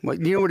 Yeah. Well,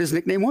 do you know what his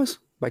nickname was,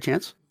 by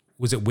chance?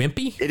 Was it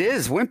Wimpy? It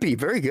is Wimpy.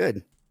 Very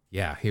good.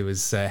 Yeah, he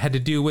was had to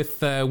do with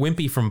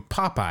Wimpy from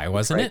Popeye,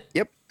 wasn't it?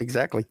 Yep,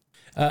 exactly.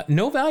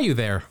 No value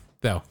there,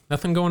 though.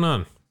 Nothing going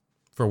on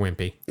for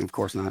Wimpy. Of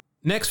course not.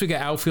 Next, we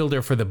got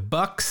outfielder for the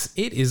Bucks.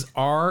 It is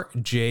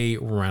R.J.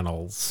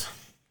 Reynolds.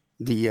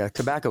 The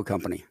tobacco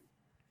company.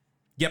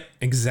 Yep,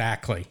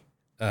 exactly.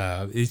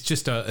 It's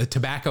just a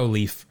tobacco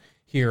leaf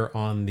here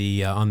on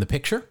the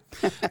picture.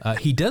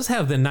 He does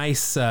have the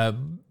nice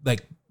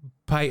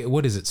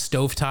what is it,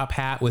 stovetop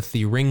hat with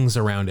the rings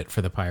around it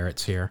for the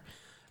Pirates here.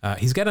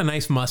 He's got a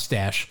nice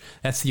mustache.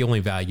 That's the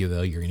only value,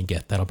 though, you're going to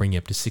get. That'll bring you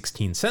up to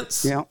 16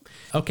 cents. Yeah.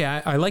 Okay,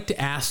 I like to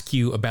ask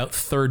you about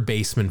third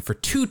baseman for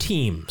 2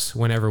 teams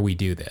whenever we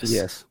do this.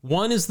 Yes.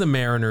 One is the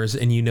Mariners,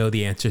 and you know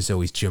the answer is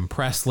always Jim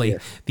Presley.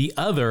 Yes. The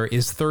other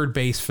is third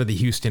base for the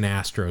Houston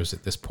Astros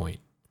at this point.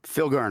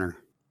 Phil Garner.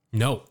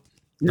 No,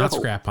 not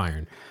Scrap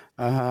Iron.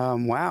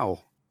 Wow.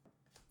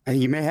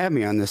 You may have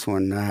me on this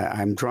one.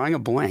 I'm drawing a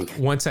blank.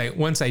 Once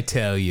I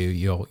tell you,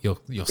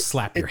 you'll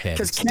slap your head.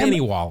 It's Denny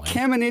Walling.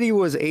 Caminiti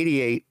was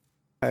 88,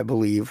 I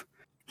believe.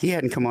 He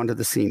hadn't come onto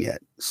the scene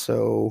yet,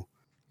 so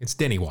it's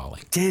Denny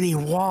Walling. Denny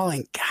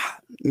Walling.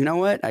 God, you know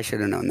what? I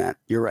should have known that.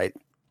 You're right.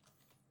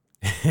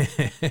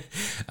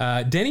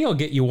 Denny will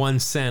get you 1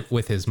 cent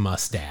with his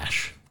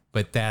mustache,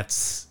 but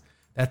that's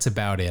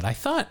about it. I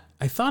thought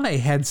I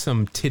had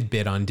some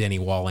tidbit on Denny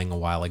Walling a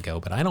while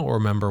ago, but I don't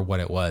remember what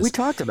it was. We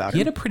talked about it. He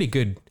had a pretty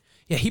good.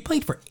 Yeah, he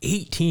played for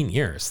 18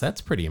 years.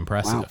 That's pretty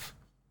impressive.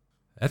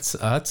 Wow.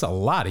 That's a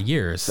lot of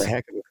years. It's a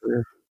heck of a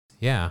career.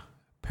 Yeah.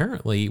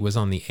 Apparently he was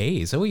on the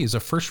A's. Oh, he was a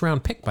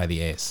first-round pick by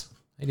the A's.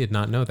 I did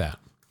not know that.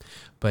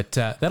 But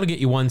that'll get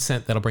you 1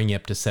 cent. That'll bring you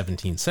up to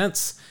 17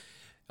 cents.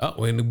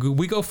 Oh, and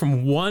we go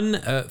from one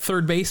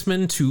third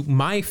baseman to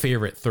my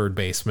favorite third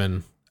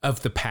baseman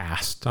of the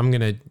past.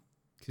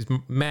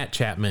 Because Matt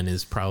Chapman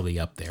is probably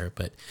up there,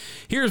 but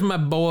here's my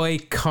boy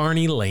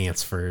Carney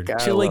Lansford.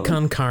 Chili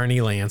con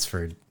Carney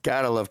Lansford.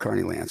 Gotta love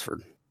Carney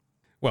Lansford.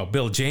 Well,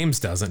 Bill James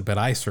doesn't, but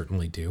I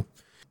certainly do.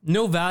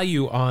 No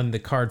value on the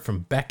card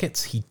from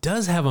Beckett's. He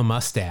does have a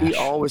mustache. He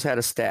always had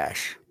a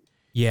stash.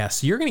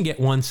 Yes, you're going to get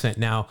 1 cent.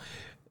 Now,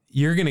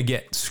 you're going to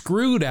get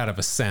screwed out of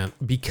a cent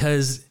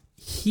because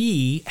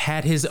he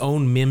had his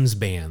own Mims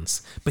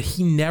bands, but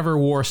he never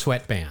wore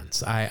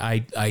sweatbands.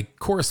 I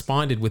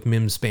corresponded with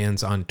Mims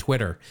bands on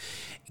Twitter.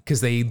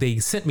 because they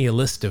sent me a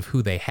list of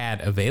who they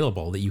had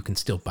available that you can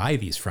still buy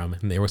these from.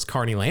 And there was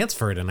Carney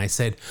Lansford. And I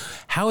said,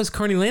 how is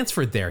Carney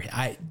Lansford there?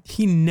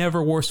 He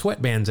never wore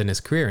sweatbands in his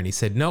career. And he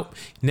said, nope,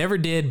 never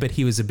did. But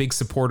he was a big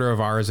supporter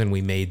of ours and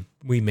we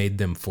made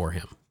them for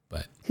him.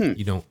 But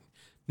you don't,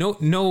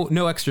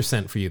 no extra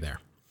cent for you there.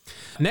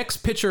 Next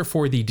pitcher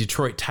for the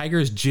Detroit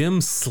Tigers,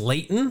 Jim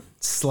Slayton.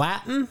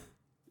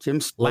 Jim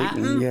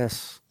Slayton,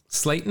 yes.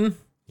 Slayton?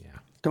 Yeah.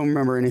 Don't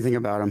remember anything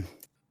about him.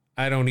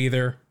 I don't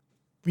either.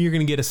 You're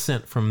going to get a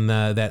cent from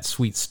that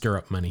sweet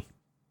stirrup money.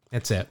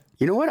 That's it.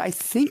 You know what? I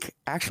think,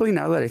 actually,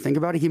 now that I think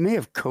about it, he may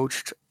have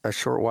coached a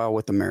short while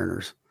with the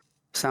Mariners.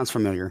 Sounds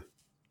familiar.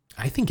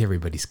 I think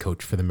everybody's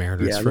coached for the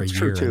Mariners for a that's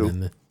year. true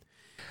too.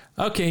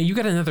 Okay, you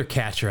got another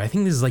catcher. I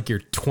think this is like your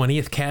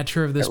 20th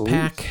catcher of this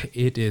pack.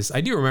 It is.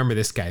 I do remember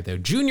this guy, though.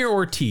 Junior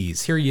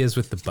Ortiz. Here he is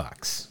with the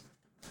Bucks.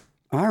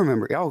 I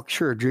remember. Oh,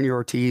 sure. Junior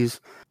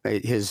Ortiz.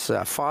 His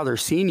father,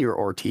 Senior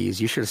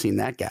Ortiz. You should have seen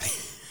that guy.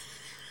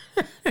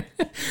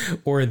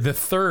 Or the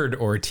third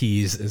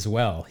Ortiz as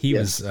well. He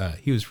was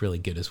really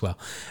good as well.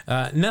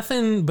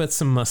 Nothing but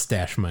some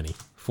mustache money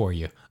for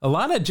you. A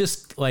lot of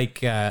just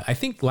like, I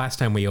think last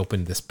time we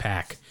opened this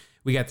pack,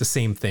 we got the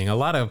same thing. A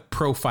lot of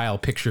profile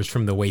pictures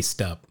from the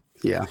waist up.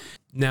 Yeah.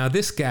 Now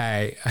this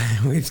guy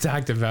we've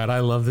talked about, I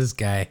love this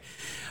guy.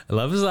 I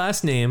love his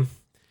last name.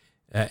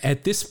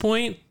 At this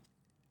point,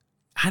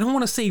 I don't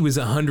want to say he was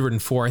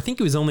 104. I think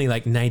he was only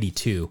like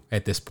 92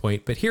 at this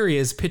point. But here he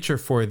is, pitcher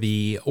for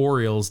the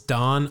Orioles,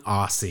 Don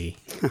Ossie.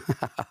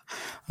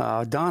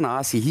 Don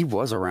Ossie, he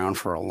was around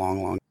for a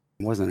long time,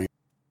 wasn't he?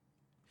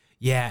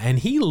 Yeah, and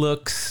he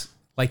looks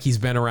like he's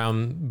been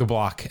around the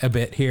block a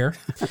bit here.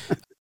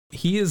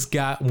 He has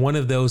got one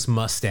of those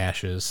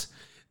mustaches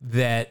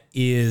that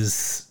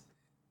is...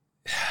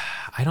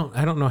 I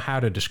don't know how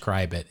to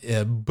describe it,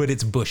 but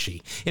it's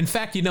bushy. In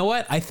fact, you know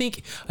what? I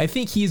think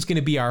he's going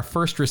to be our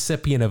first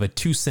recipient of a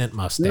 2-cent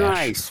mustache.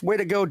 Nice. Way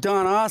to go,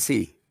 Don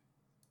Ossie.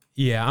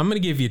 Yeah, I'm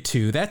going to give you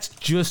 2. That's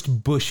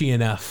just bushy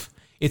enough.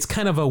 It's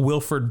kind of a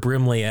Wilford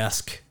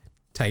Brimley-esque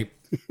type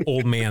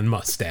old man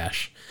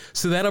mustache.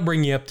 So that'll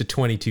bring you up to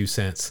 22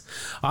 cents.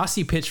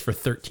 Ossie pitched for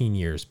 13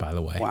 years, by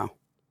the way. Wow.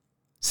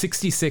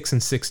 66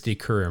 and 60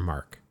 career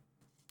mark.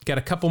 Got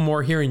a couple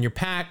more here in your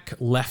pack.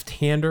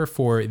 Left-hander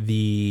for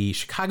the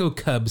Chicago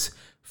Cubs,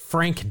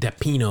 Frank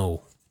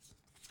DePino.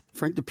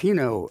 Frank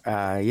DePino.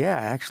 Yeah,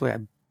 actually,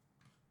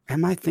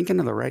 am I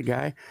thinking of the right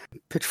guy?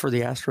 Pitched for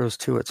the Astros,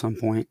 too, at some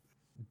point.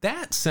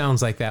 That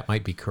sounds like that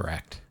might be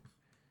correct.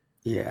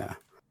 Yeah.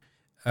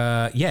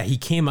 Yeah, he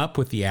came up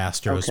with the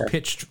Astros,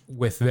 pitched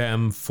with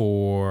them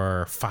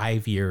for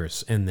 5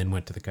 years, and then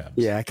went to the Cubs.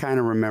 Yeah, I kind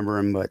of remember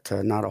him, but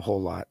not a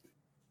whole lot.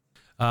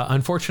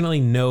 Unfortunately,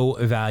 no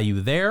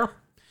value there.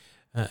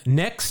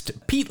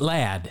 Next, Pete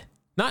Ladd,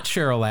 not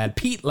Cheryl Ladd,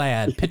 Pete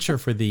Ladd, pitcher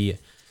for the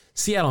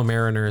Seattle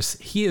Mariners.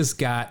 He has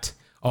got,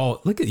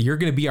 look at, you're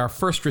going to be our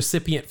first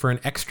recipient for an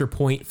extra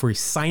point for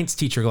science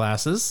teacher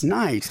glasses.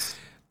 Nice.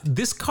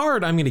 This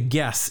card, I'm going to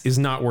guess, is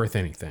not worth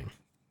anything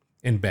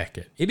in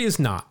Beckett. It is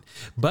not,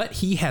 but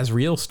he has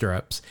real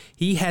stirrups.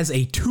 He has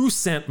a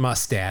 2-cent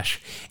mustache,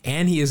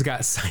 and he has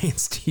got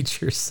science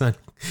teacher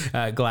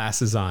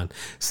glasses on.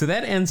 So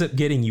that ends up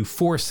getting you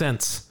 4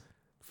 cents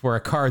for a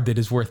card that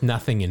is worth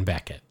nothing in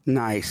Beckett.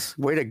 Nice.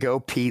 Way to go,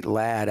 Pete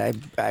Ladd.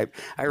 I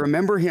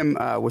remember him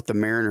with the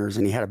Mariners,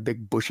 and he had a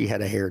big bushy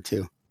head of hair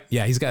too.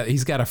 Yeah, he's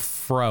got a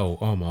fro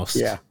almost.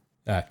 Yeah.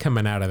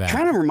 Coming out of that.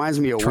 Kind of reminds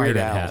me of Weird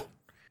Al. Hat.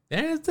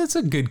 Yeah, that's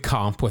a good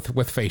comp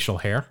with facial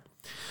hair.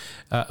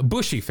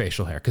 Bushy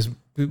facial hair, because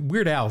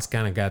Weird Al's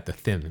kind of got the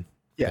thin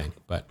thing.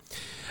 But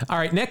all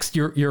right, next,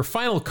 your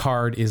final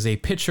card is a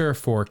pitcher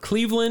for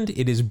Cleveland.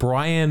 It is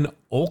Brian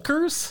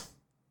Olkers.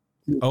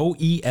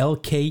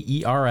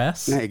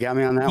 Oelkers. Yeah, you got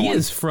me on that one.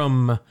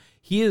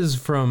 He is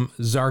from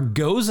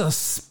Zaragoza,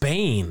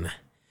 Spain.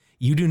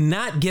 You do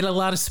not get a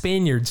lot of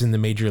Spaniards in the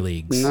major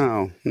leagues.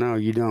 No,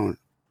 you don't.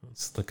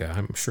 Let's look.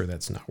 I'm sure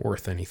that's not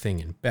worth anything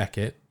in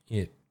Beckett.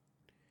 It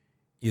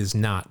is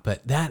not,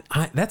 but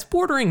that's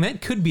bordering.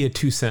 That could be a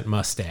 2-cent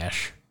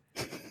mustache.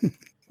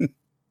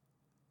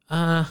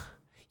 I'm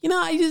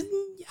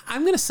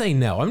going to say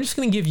no. I'm just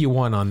going to give you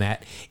 1 on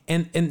that.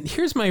 And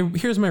here's my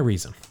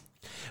reason.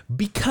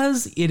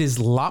 Because it is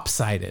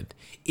lopsided,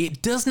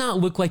 it does not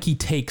look like he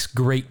takes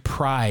great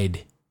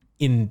pride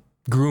in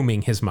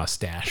grooming his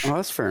mustache. Oh,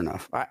 that's fair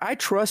enough. I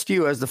trust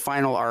you as the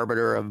final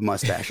arbiter of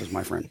mustaches,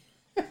 my friend.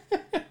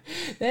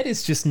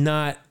 That's just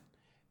not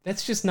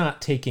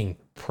taking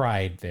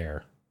pride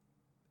there.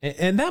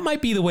 And that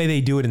might be the way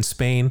they do it in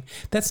Spain.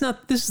 This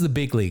is the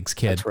big leagues,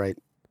 kid. That's right.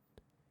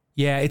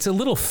 Yeah, it's a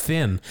little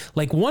thin.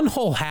 Like one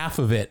whole half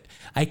of it,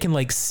 I can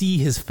like see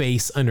his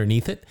face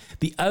underneath it.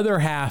 The other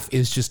half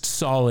is just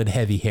solid,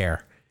 heavy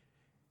hair.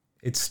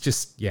 It's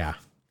just, yeah.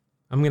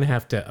 I'm gonna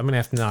have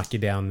to knock you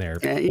down there.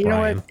 You know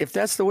what? If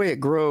that's the way it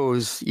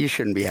grows, you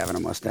shouldn't be having a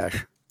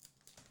mustache.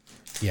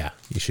 Yeah,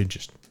 you should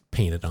just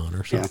paint it on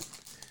or something.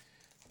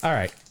 Yeah. All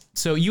right.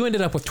 So you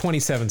ended up with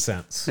 27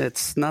 cents.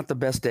 It's not the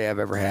best day I've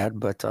ever had,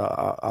 but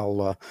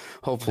I'll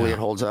hopefully it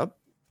holds up.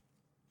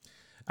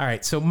 All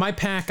right, so my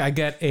pack, I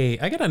got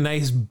a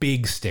nice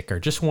big sticker,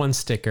 just one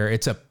sticker.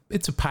 It's a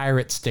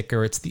pirate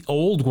sticker. It's the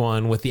old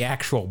one with the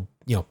actual,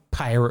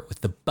 pirate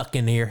with the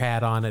Buccaneer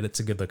hat on it. It's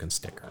a good looking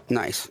sticker.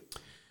 Nice.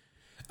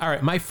 All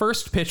right, my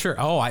first pitcher.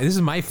 This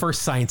is my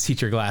first science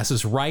teacher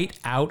glasses right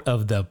out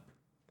of the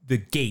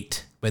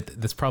gate, but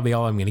that's probably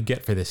all I'm going to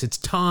get for this. It's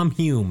Tom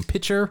Hume,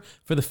 pitcher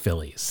for the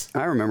Phillies.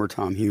 I remember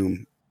Tom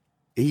Hume.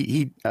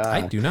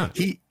 I do not.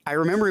 I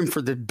remember him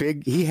for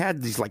he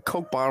had these like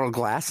Coke bottle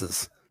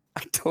glasses.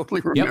 I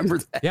totally remember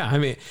that. Yeah, I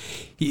mean,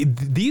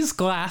 these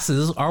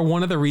glasses are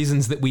one of the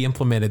reasons that we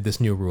implemented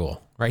this new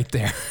rule right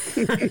there.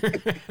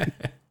 I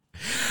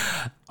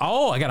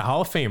got a Hall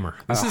of Famer.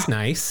 This is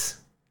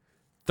nice.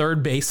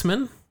 Third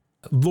baseman.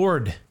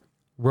 Lord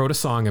wrote a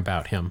song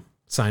about him,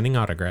 signing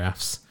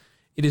autographs.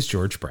 It is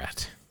George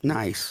Brett.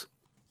 Nice.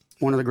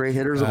 One of the great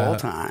hitters of all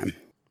time.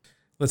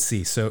 Let's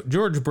see. So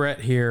George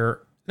Brett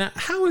here. Now,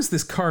 how is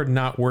this card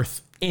not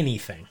worth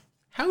anything?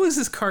 How is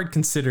this card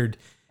considered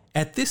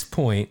at this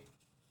point?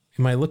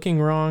 Am I looking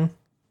wrong?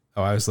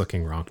 Oh, I was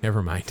looking wrong.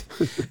 Never mind.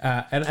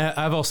 And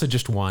I've also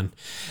just won.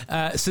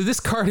 So this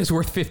card is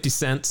worth 50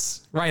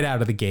 cents right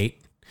out of the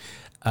gate.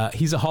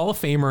 He's a Hall of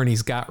Famer and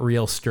he's got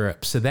real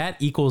stirrups. So that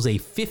equals a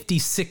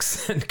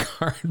 56-cent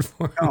card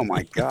for me. Oh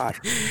my God.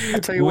 I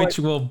tell you which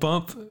will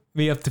bump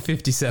me up to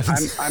 57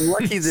 cents. I'm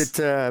lucky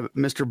that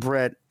Mr.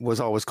 Brett was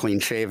always clean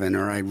shaven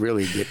or I'd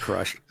really get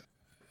crushed.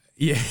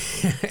 Yeah.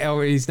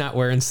 Or he's not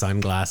wearing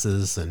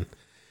sunglasses and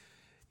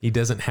he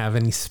doesn't have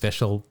any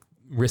special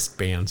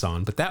wristbands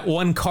on. But that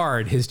one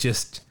card is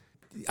just,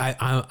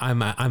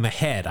 I'm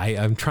ahead.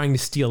 I'm trying to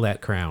steal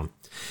that crown.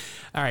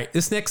 All right.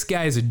 This next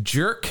guy is a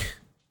jerk.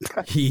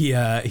 He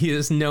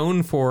is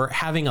known for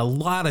having a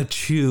lot of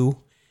chew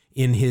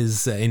in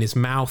his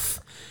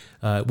mouth.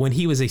 When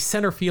he was a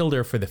center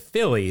fielder for the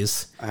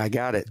Phillies, I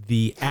got it.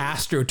 The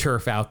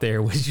AstroTurf out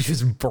there was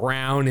just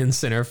brown in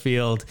center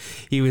field.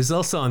 He was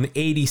also on the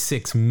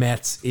 86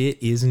 Mets.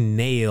 It is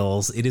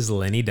nails. It is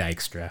Lenny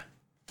Dykstra.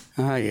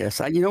 Yes.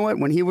 You know what?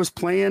 When he was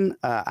playing,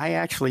 I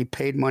actually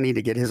paid money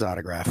to get his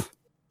autograph.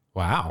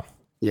 Wow.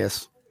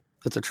 Yes.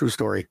 That's a true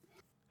story.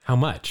 How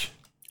much?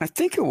 I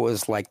think it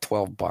was like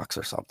 $12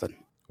 or something.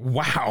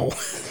 Wow.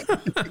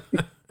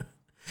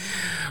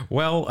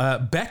 Well,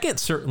 Beckett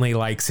certainly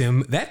likes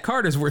him. That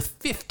card is worth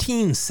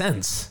 15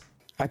 cents.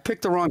 I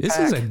picked the wrong pack. This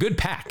is a good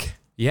pack.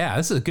 Yeah,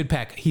 this is a good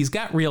pack. He's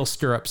got real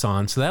stirrups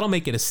on, so that'll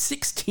make it a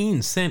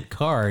 16-cent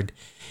card,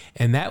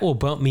 and that will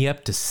bump me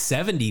up to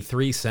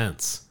 73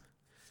 cents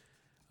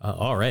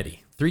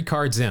already. 3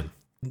 cards in.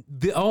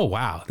 Oh,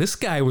 wow. This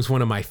guy was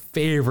one of my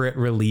favorite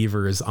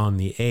relievers on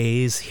the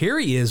A's. Here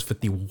he is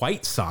with the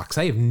White Sox.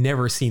 I have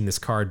never seen this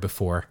card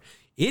before.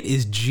 It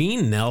is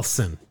Gene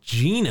Nelson.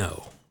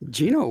 Gino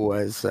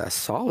was a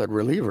solid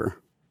reliever.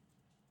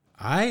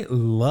 I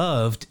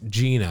loved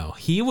Gino.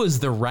 He was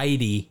the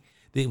righty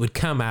that would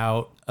come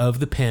out of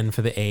the pen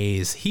for the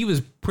A's. He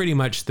was pretty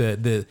much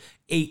the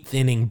 8th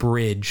inning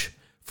bridge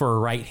for a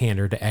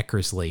right-hander to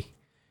Eckersley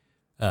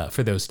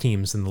for those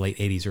teams in the late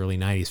 80s, early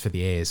 90s for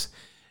the A's.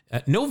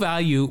 No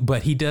value,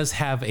 but he does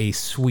have a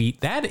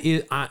sweet, that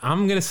is,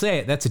 I'm going to say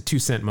it, that's a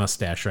 2-cent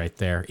mustache right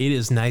there. It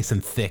is nice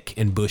and thick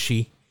and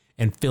bushy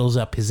and fills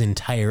up his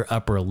entire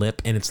upper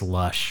lip, and it's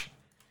lush.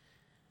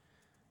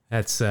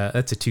 That's a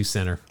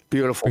 2-center.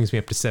 Beautiful. Brings me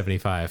up to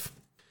 75.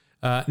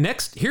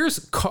 Next,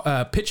 here's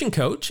pitching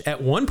coach.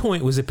 At one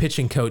point was a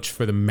pitching coach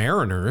for the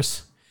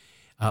Mariners.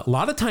 A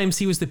lot of times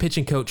he was the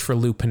pitching coach for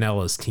Lou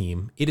Piniella's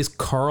team. It is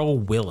Carl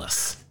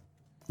Willis.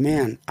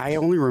 Man, I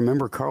only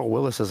remember Carl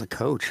Willis as a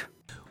coach.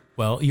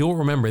 Well, you'll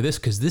remember this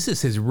because this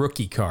is his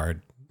rookie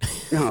card.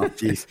 Oh,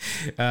 jeez.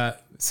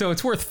 So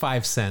it's worth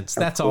 5 cents.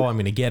 That's all I'm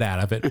going to get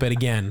out of it. But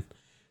again,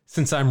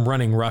 since I'm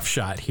running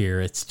roughshod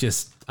here,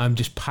 I'm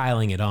just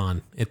piling it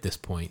on at this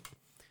point.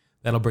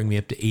 That'll bring me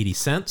up to 80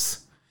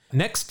 cents.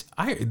 Next,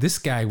 this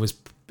guy was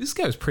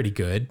pretty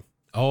good.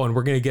 Oh, and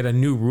we're going to get a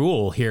new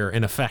rule here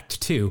in effect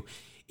too.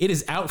 It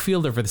is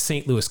outfielder for the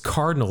St. Louis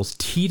Cardinals,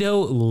 Tito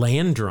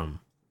Landrum.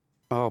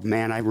 Oh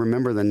man, I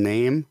remember the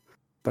name,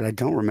 but I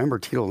don't remember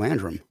Tito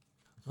Landrum.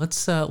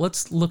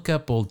 Let's look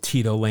up old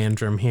Tito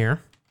Landrum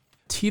here.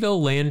 Tito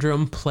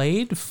Landrum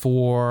played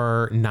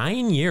for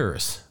 9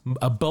 years,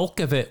 a bulk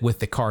of it with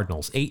the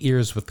Cardinals, 8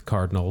 years with the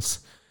Cardinals.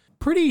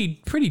 Pretty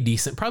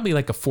decent, probably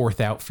like a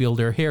 4th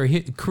outfielder here. He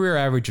hit career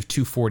average of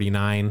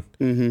 249.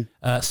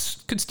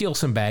 Mm-hmm. Could steal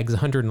some bags,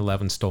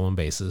 111 stolen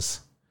bases.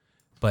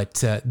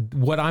 But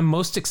what I'm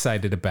most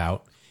excited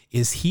about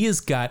is he has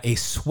got a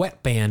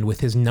sweatband with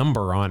his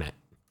number on it.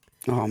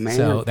 Oh man!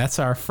 So that's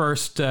our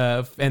first,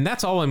 and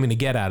that's all I'm going to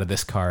get out of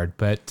this card.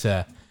 But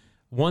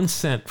 1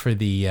 cent for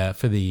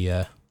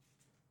the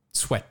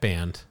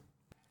sweatband.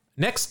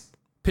 Next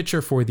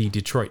pitcher for the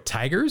Detroit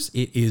Tigers,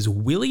 it is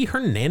Willie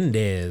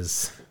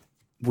Hernandez.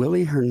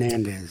 Willie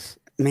Hernandez.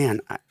 Man,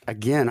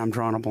 I'm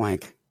drawing a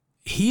blank.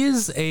 He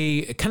is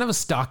a kind of a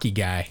stocky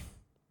guy,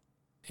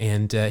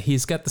 and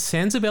he's got the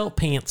Sansa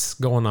pants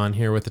going on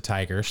here with the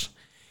Tigers.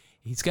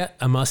 He's got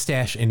a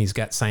mustache and he's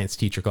got science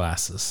teacher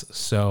glasses.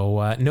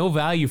 So no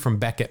value from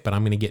Beckett, but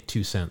I'm going to get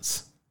 2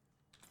 cents.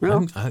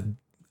 No.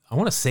 I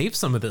want to save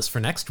some of this for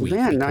next week.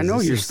 Man, I because know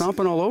this you're is-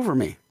 stomping all over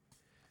me.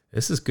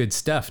 This is good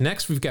stuff.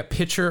 Next, we've got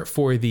pitcher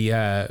for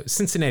the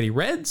Cincinnati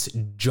Reds,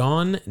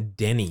 John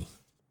Denny.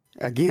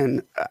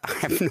 Again, I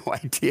have no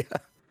idea.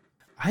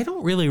 I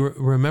don't really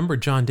remember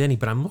John Denny,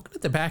 but I'm looking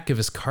at the back of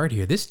his card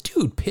here. This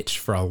dude pitched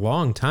for a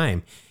long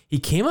time. He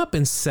came up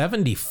in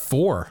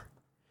 74.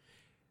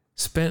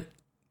 Spent,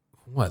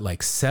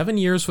 like 7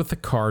 years with the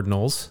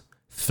Cardinals,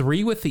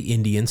 3 with the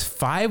Indians,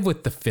 5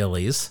 with the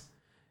Phillies.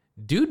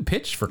 Dude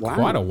pitched for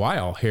quite a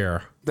while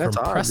here. That's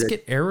from odd Prescott,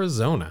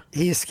 Arizona.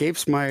 He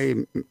escapes my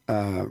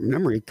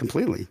memory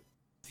completely.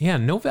 Yeah,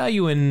 no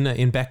value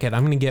in Beckett.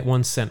 I'm going to get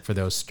 1 cent for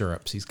those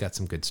stirrups. He's got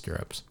some good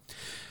stirrups.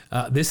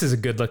 This is a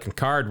good-looking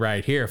card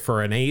right here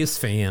for an A's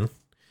fan.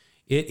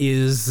 It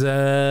is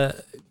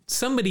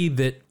somebody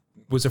that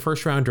was a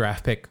first-round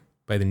draft pick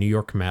by the New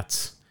York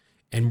Mets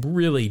and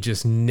really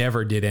just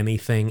never did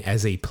anything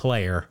as a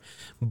player,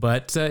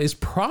 but is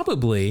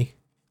probably,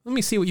 let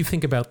me see what you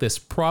think about this,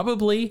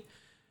 probably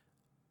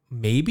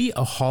maybe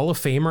a Hall of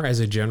Famer as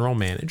a general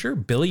manager,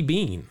 Billy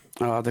Beane.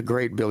 Oh, the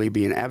great Billy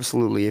Beane.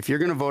 Absolutely. If you're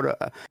going to vote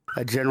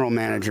a general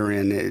manager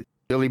in,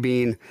 Billy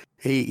Beane,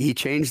 he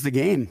changed the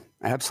game.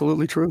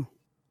 Absolutely true.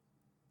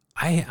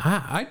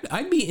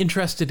 I'd be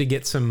interested to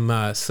get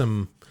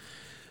some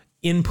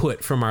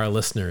input from our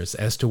listeners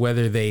as to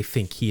whether they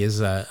think he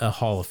is a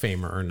Hall of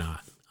Famer or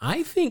not.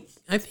 I think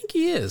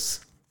he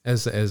is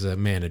as a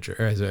manager,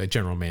 or as a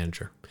general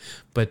manager,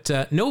 but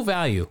no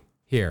value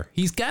here.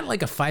 He's got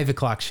like a 5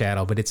 o'clock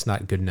shadow, but it's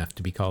not good enough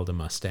to be called a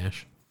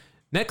mustache.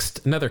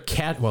 Next, another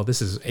cat. Well,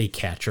 this is a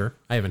catcher.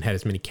 I haven't had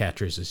as many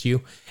catchers as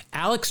you.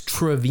 Alex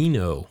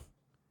Trevino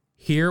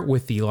here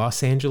with the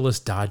Los Angeles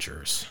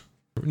Dodgers.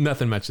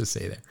 Nothing much to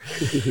say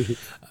there.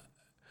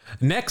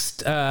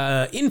 Next,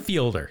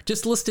 infielder,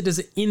 just listed as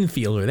an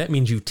infielder. That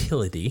means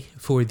utility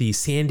for the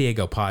San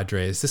Diego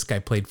Padres. This guy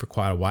played for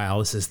quite a while.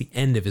 This is the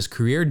end of his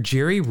career.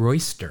 Jerry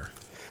Royster.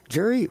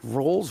 Jerry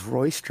Rolls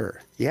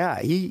Royster. Yeah,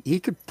 he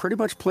could pretty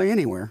much play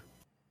anywhere.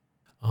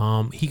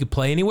 He could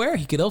play anywhere.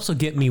 He could also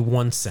get me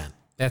 1 cent.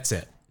 That's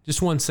it.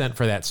 Just 1 cent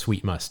for that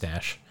sweet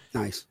mustache.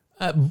 Nice.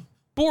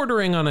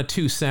 Bordering on a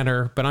 2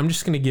 center, but I'm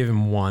just going to give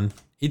him 1.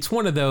 It's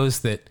one of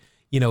those that,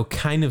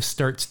 kind of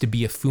starts to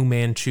be a Fu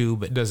Manchu,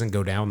 but doesn't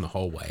go down the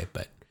whole way.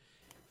 But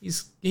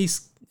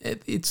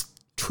it's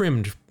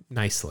trimmed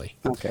nicely.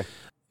 Okay.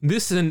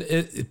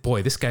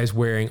 This guy's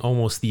wearing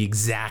almost the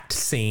exact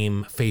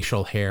same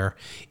facial hair.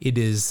 It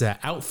is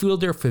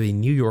outfielder for the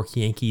New York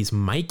Yankees,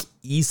 Mike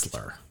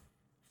Easler.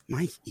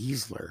 Mike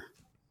Easler.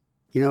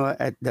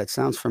 That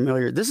sounds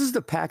familiar. This is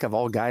the pack of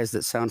all guys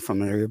that sound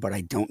familiar, but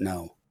I don't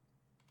know.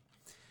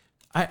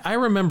 I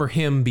remember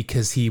him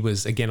because he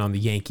was, again, on the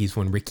Yankees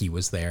when Ricky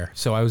was there.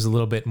 So I was a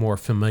little bit more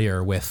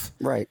familiar with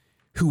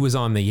who was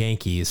on the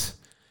Yankees.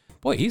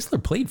 Boy,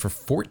 Easler played for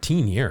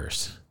 14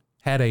 years.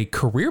 Had a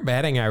career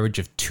batting average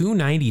of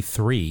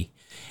 293,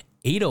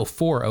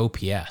 804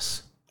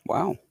 OPS.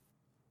 Wow.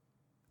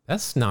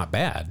 That's not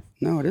bad.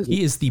 No, it isn't.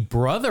 He is the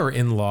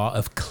brother-in-law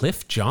of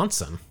Cliff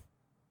Johnson.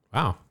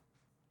 Wow.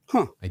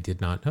 Huh. I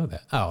did not know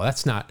that. Oh,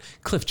 that's not...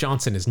 Cliff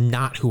Johnson is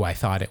not who I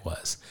thought it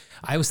was.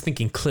 I was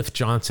thinking Cliff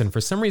Johnson. For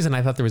some reason,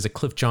 I thought there was a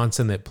Cliff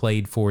Johnson that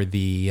played for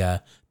the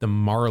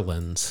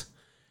Marlins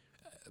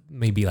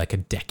maybe like a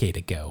decade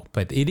ago,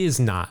 but it is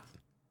not.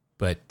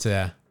 But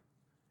I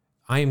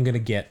am going to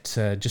get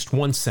just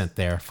 1 cent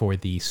there for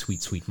the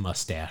sweet, sweet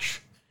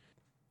mustache.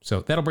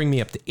 So that'll bring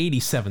me up to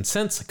 87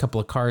 cents. A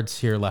couple of cards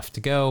here left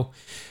to go.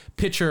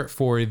 Pitcher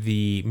for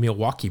the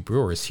Milwaukee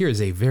Brewers. Here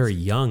is a very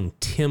young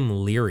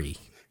Tim Leary.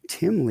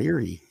 Tim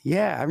Leary.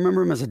 Yeah, I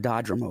remember him as a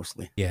Dodger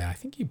mostly. Yeah, I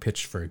think he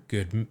pitched for a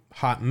good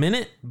hot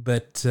minute,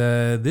 but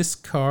this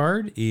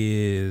card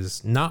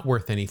is not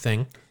worth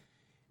anything.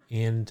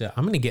 And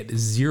I'm going to get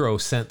 0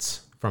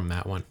 cents from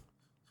that one.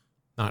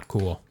 Not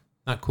cool.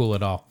 Not cool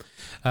at all.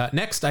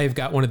 Next, I've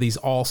got one of these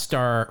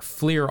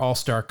Fleer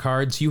All-Star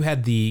cards. You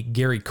had the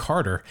Gary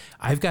Carter.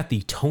 I've got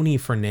the Tony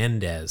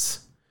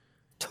Fernandez.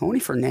 Tony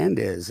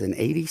Fernandez in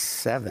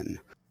 87.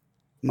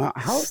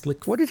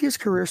 Slick. What did his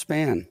career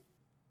span?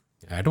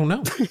 I don't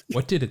know.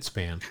 What did it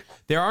span?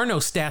 There are no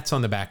stats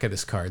on the back of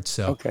this card,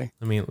 so okay.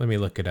 Let me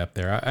look it up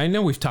there. I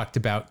know we've talked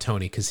about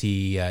Tony because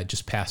he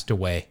just passed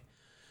away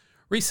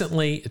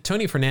recently.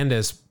 Tony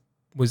Fernandez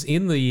was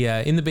in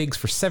the bigs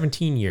for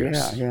 17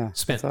 years. Yeah.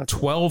 Spent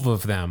 12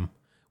 of them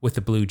with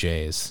the Blue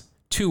Jays,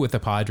 2 with the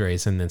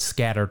Padres, and then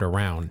scattered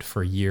around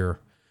for a year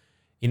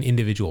in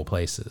individual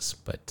places.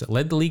 But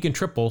led the league in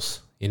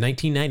triples in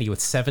 1990 with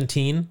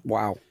 17.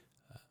 Wow,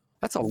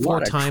 that's a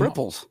lot of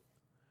triples.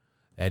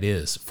 That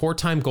is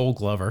 4-time Gold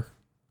Glover,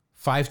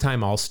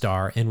 5-time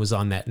All-Star, and was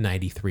on that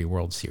 93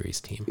 World Series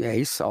team. Yeah,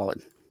 he's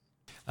solid.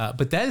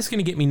 But that is going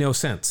to get me no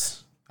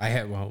cents.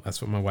 That's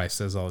what my wife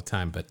says all the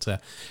time, but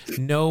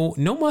no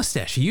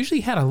mustache. He usually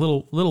had a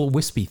little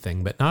wispy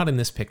thing, but not in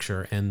this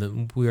picture.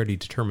 And we already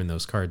determined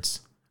those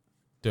cards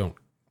don't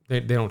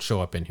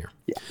show up in here.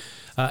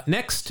 Yeah.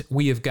 Next,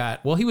 we have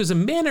got, he was a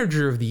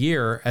manager of the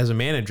year as a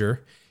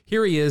manager.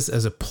 Here he is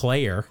as a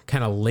player,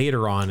 kind of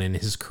later on in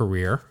his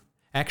career.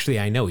 Actually,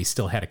 I know he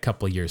still had a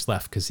couple of years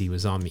left because he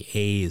was on the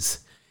A's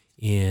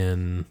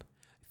in,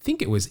 I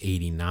think it was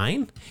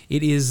 89.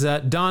 It is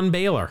Don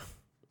Baylor.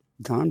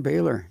 Don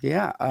Baylor.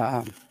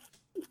 Yeah.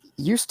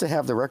 Used to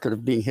have the record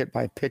of being hit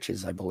by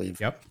pitches, I believe.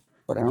 Yep.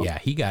 But I don't, Yeah,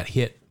 he got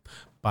hit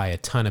by a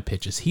ton of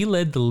pitches. He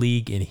led the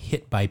league in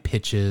hit by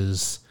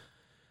pitches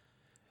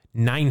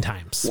 9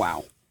 times.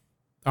 Wow.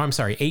 Oh, I'm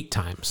sorry, 8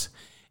 times.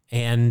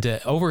 And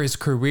over his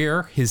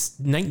career, his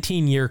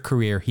 19-year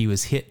career, he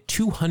was hit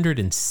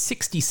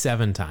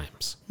 267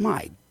 times.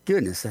 My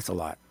goodness, that's a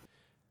lot.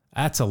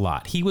 That's a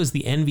lot. He was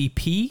the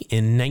MVP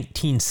in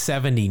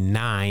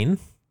 1979,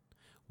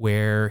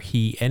 where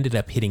he ended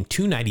up hitting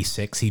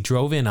 296. He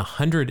drove in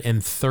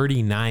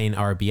 139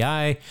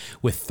 RBI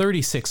with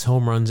 36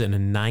 home runs and a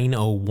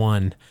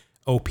 901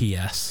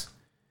 OPS.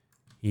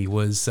 He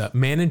was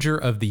manager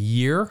of the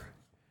year.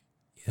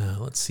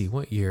 Let's see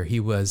what year. He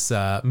was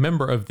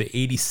member of the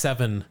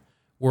 87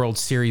 World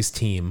Series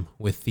team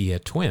with the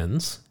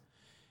Twins.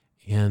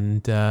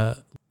 And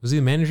was he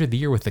the manager of the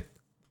year with the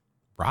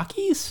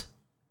Rockies?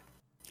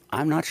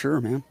 I'm not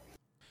sure, man.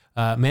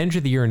 Manager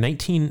of the year in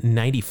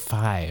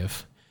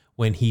 1995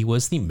 when he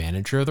was the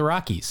manager of the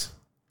Rockies.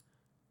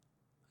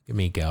 Give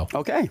me a go.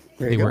 Okay,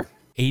 there They you were go.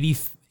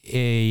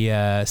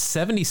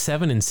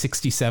 77 and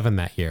 67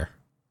 that year.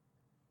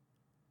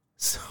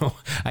 So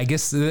I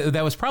guess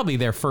that was probably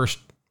their first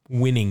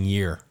winning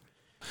year.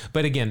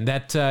 But again,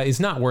 that is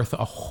not worth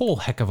a whole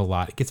heck of a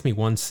lot. It gets me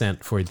 1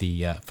 cent for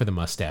the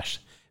mustache.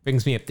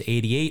 Brings me up to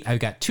 88. I've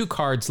got 2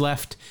 cards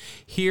left.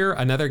 Here,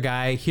 another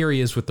guy. Here he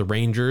is with the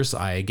Rangers.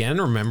 I again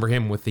remember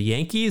him with the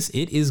Yankees.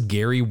 It is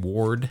Gary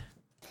Ward.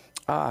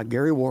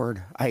 Gary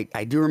Ward.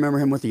 I do remember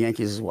him with the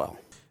Yankees as well.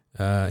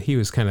 He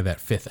was kind of that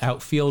 5th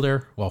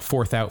outfielder. Well,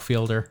 4th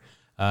outfielder.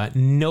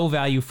 No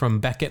value from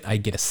Beckett. I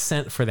get a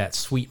cent for that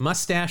sweet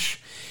mustache.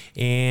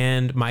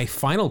 And my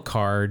final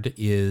card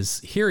is,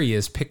 here he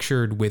is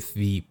pictured with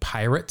the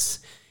Pirates.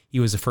 He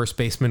was a first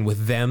baseman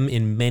with them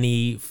in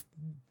many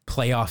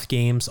playoff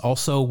games,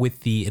 also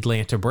with the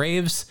Atlanta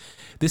Braves.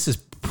 This is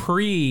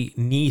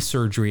pre-knee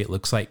surgery, it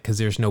looks like, because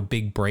there's no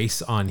big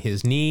brace on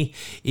his knee.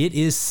 It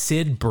is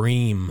Sid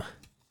Bream.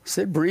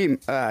 Sid Bream,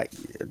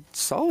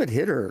 solid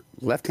hitter,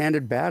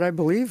 left-handed bat, I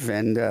believe.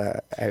 And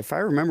if I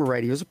remember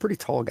right, he was a pretty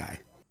tall guy.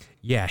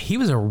 Yeah, he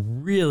was a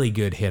really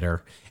good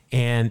hitter.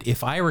 And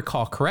if I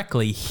recall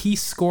correctly, he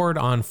scored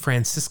on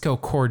Francisco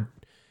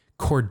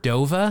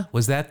Cordova.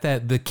 Was that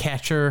the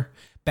catcher,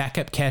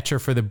 backup catcher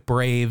for the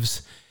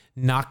Braves?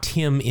 Knocked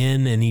him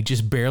in and he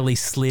just barely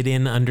slid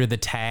in under the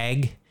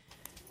tag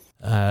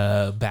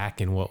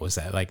back in, what was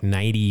that, like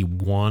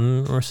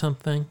 91 or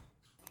something?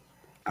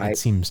 It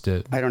seems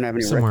to. I don't have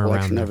any somewhere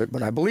recollection around of it,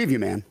 but I believe you,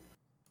 man.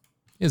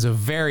 It was a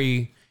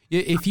very,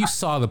 if you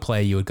saw the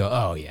play, you would go,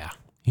 oh yeah.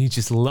 He's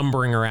just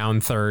lumbering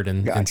around third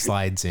and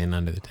slides in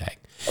under the tag.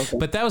 Okay.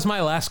 But that was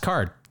my last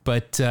card.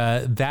 But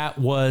that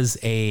was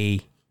an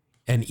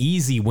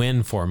easy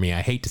win for me.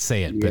 I hate to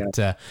say it,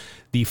 but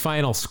the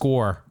final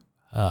score,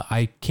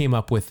 I came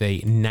up with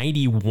a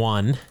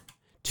 91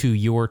 to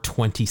your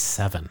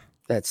 27.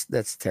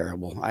 That's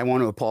terrible. I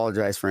want to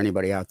apologize for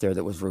anybody out there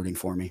that was rooting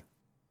for me.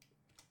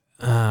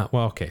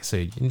 Well, okay,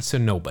 so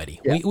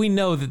nobody. Yeah. We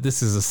know that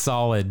this is a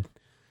solid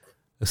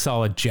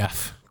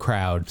Jeff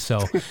crowd.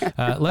 So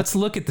let's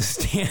look at the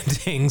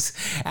standings.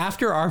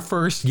 After our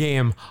first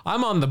game,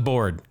 I'm on the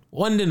board,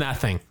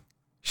 1-0.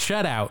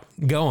 Shutout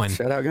going.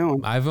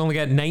 I've only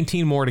got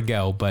 19 more to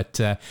go, but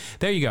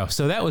there you go.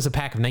 So that was a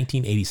pack of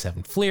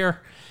 1987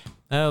 Fleer.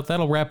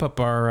 That'll wrap up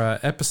our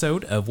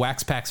episode of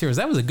Wax Packs Heroes.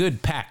 That was a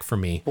good pack for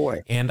me.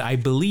 Boy. And I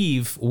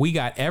believe we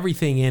got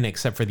everything in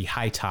except for the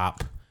high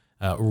top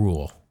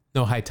rule.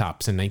 No high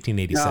tops in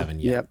 1987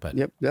 yet.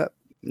 Yep.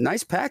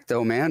 Nice pack,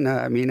 though, man.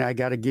 I mean, I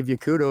got to give you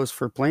kudos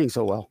for playing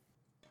so well.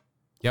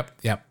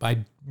 Yep.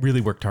 I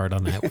really worked hard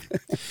on that one.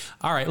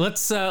 All right,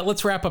 let's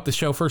wrap up the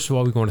show. First of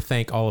all, we want to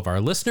thank all of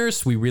our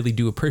listeners. We really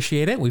do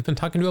appreciate it. We've been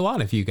talking to a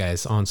lot of you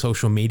guys on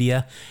social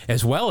media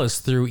as well as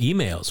through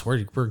emails.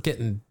 We're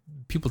getting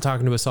people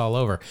talking to us all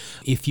over.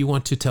 If you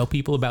want to tell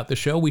people about the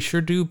show, we sure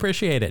do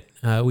appreciate it.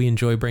 We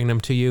enjoy bringing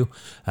them to you.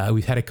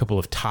 We've had a couple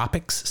of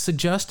topics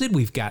suggested.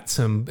 We've got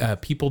some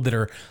people that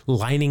are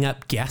lining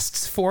up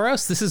guests for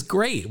us. This is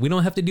great. We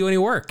don't have to do any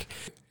work.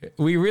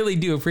 We really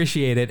do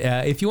appreciate it.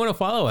 If you want to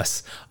follow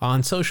us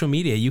on social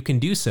media, you can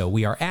do so.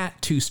 We are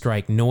at Two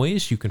Strike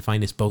Noise. You can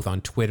find us both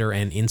on Twitter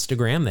and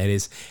Instagram. That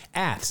is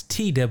at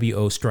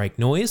TWO Strike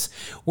Noise.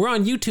 We're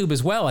on YouTube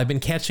as well. I've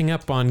been catching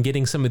up on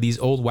getting some of these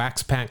old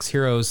Wax Packs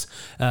Heroes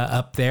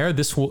up there.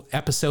 This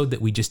episode that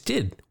we just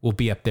did will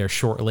be up there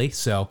shortly,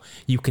 so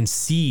you can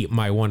see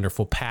my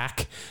wonderful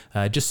pack.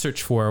 Just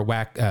search for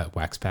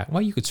Wax Pack.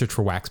 Well, you could search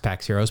for Wax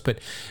Packs Heroes, but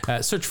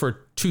search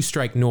for Two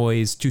Strike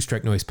Noise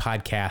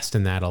podcast,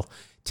 and that'll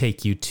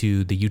take you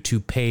to the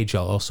YouTube page.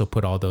 I'll also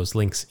put all those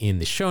links in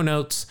the show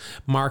notes.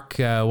 Mark,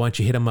 why don't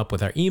you hit them up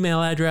with our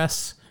email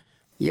address?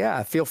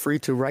 Yeah, feel free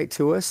to write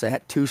to us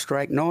at Two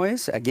Strike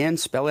Noise. Again,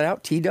 spell it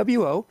out,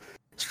 TWO,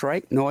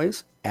 strike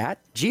noise at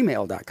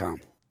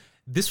gmail.com.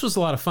 this was a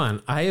lot of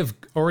fun. I have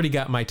already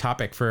got my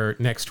topic for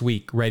next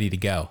week ready to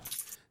go.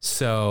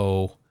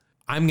 So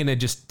I'm going to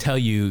just tell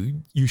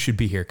you, you should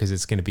be here because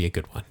it's going to be a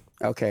good one.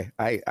 Okay.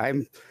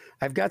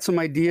 I've got some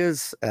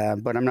ideas,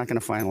 but I'm not going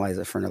to finalize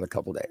it for another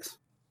couple days.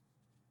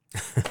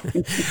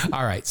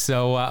 All right.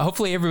 So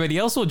hopefully everybody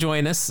else will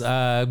join us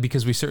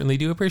because we certainly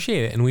do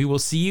appreciate it. And we will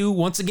see you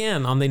once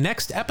again on the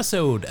next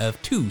episode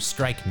of Two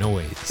Strike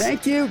Noise.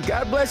 Thank you.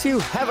 God bless you.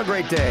 Have a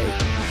great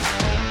day.